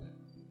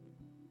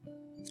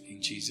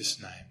 In Jesus'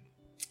 name,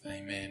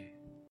 amen.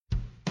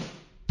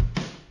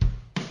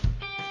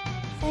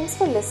 Thanks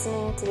for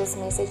listening to this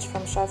message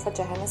from Shofar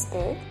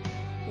Johannesburg.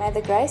 May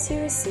the grace you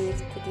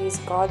received produce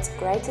God's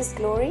greatest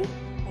glory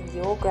and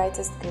your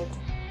greatest good.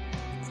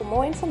 For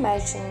more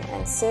information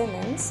and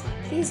sermons,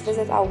 please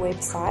visit our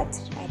website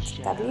at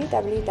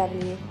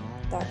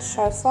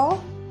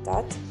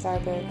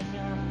www.shofar.joburg.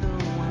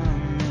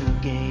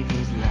 Gave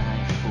his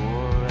life.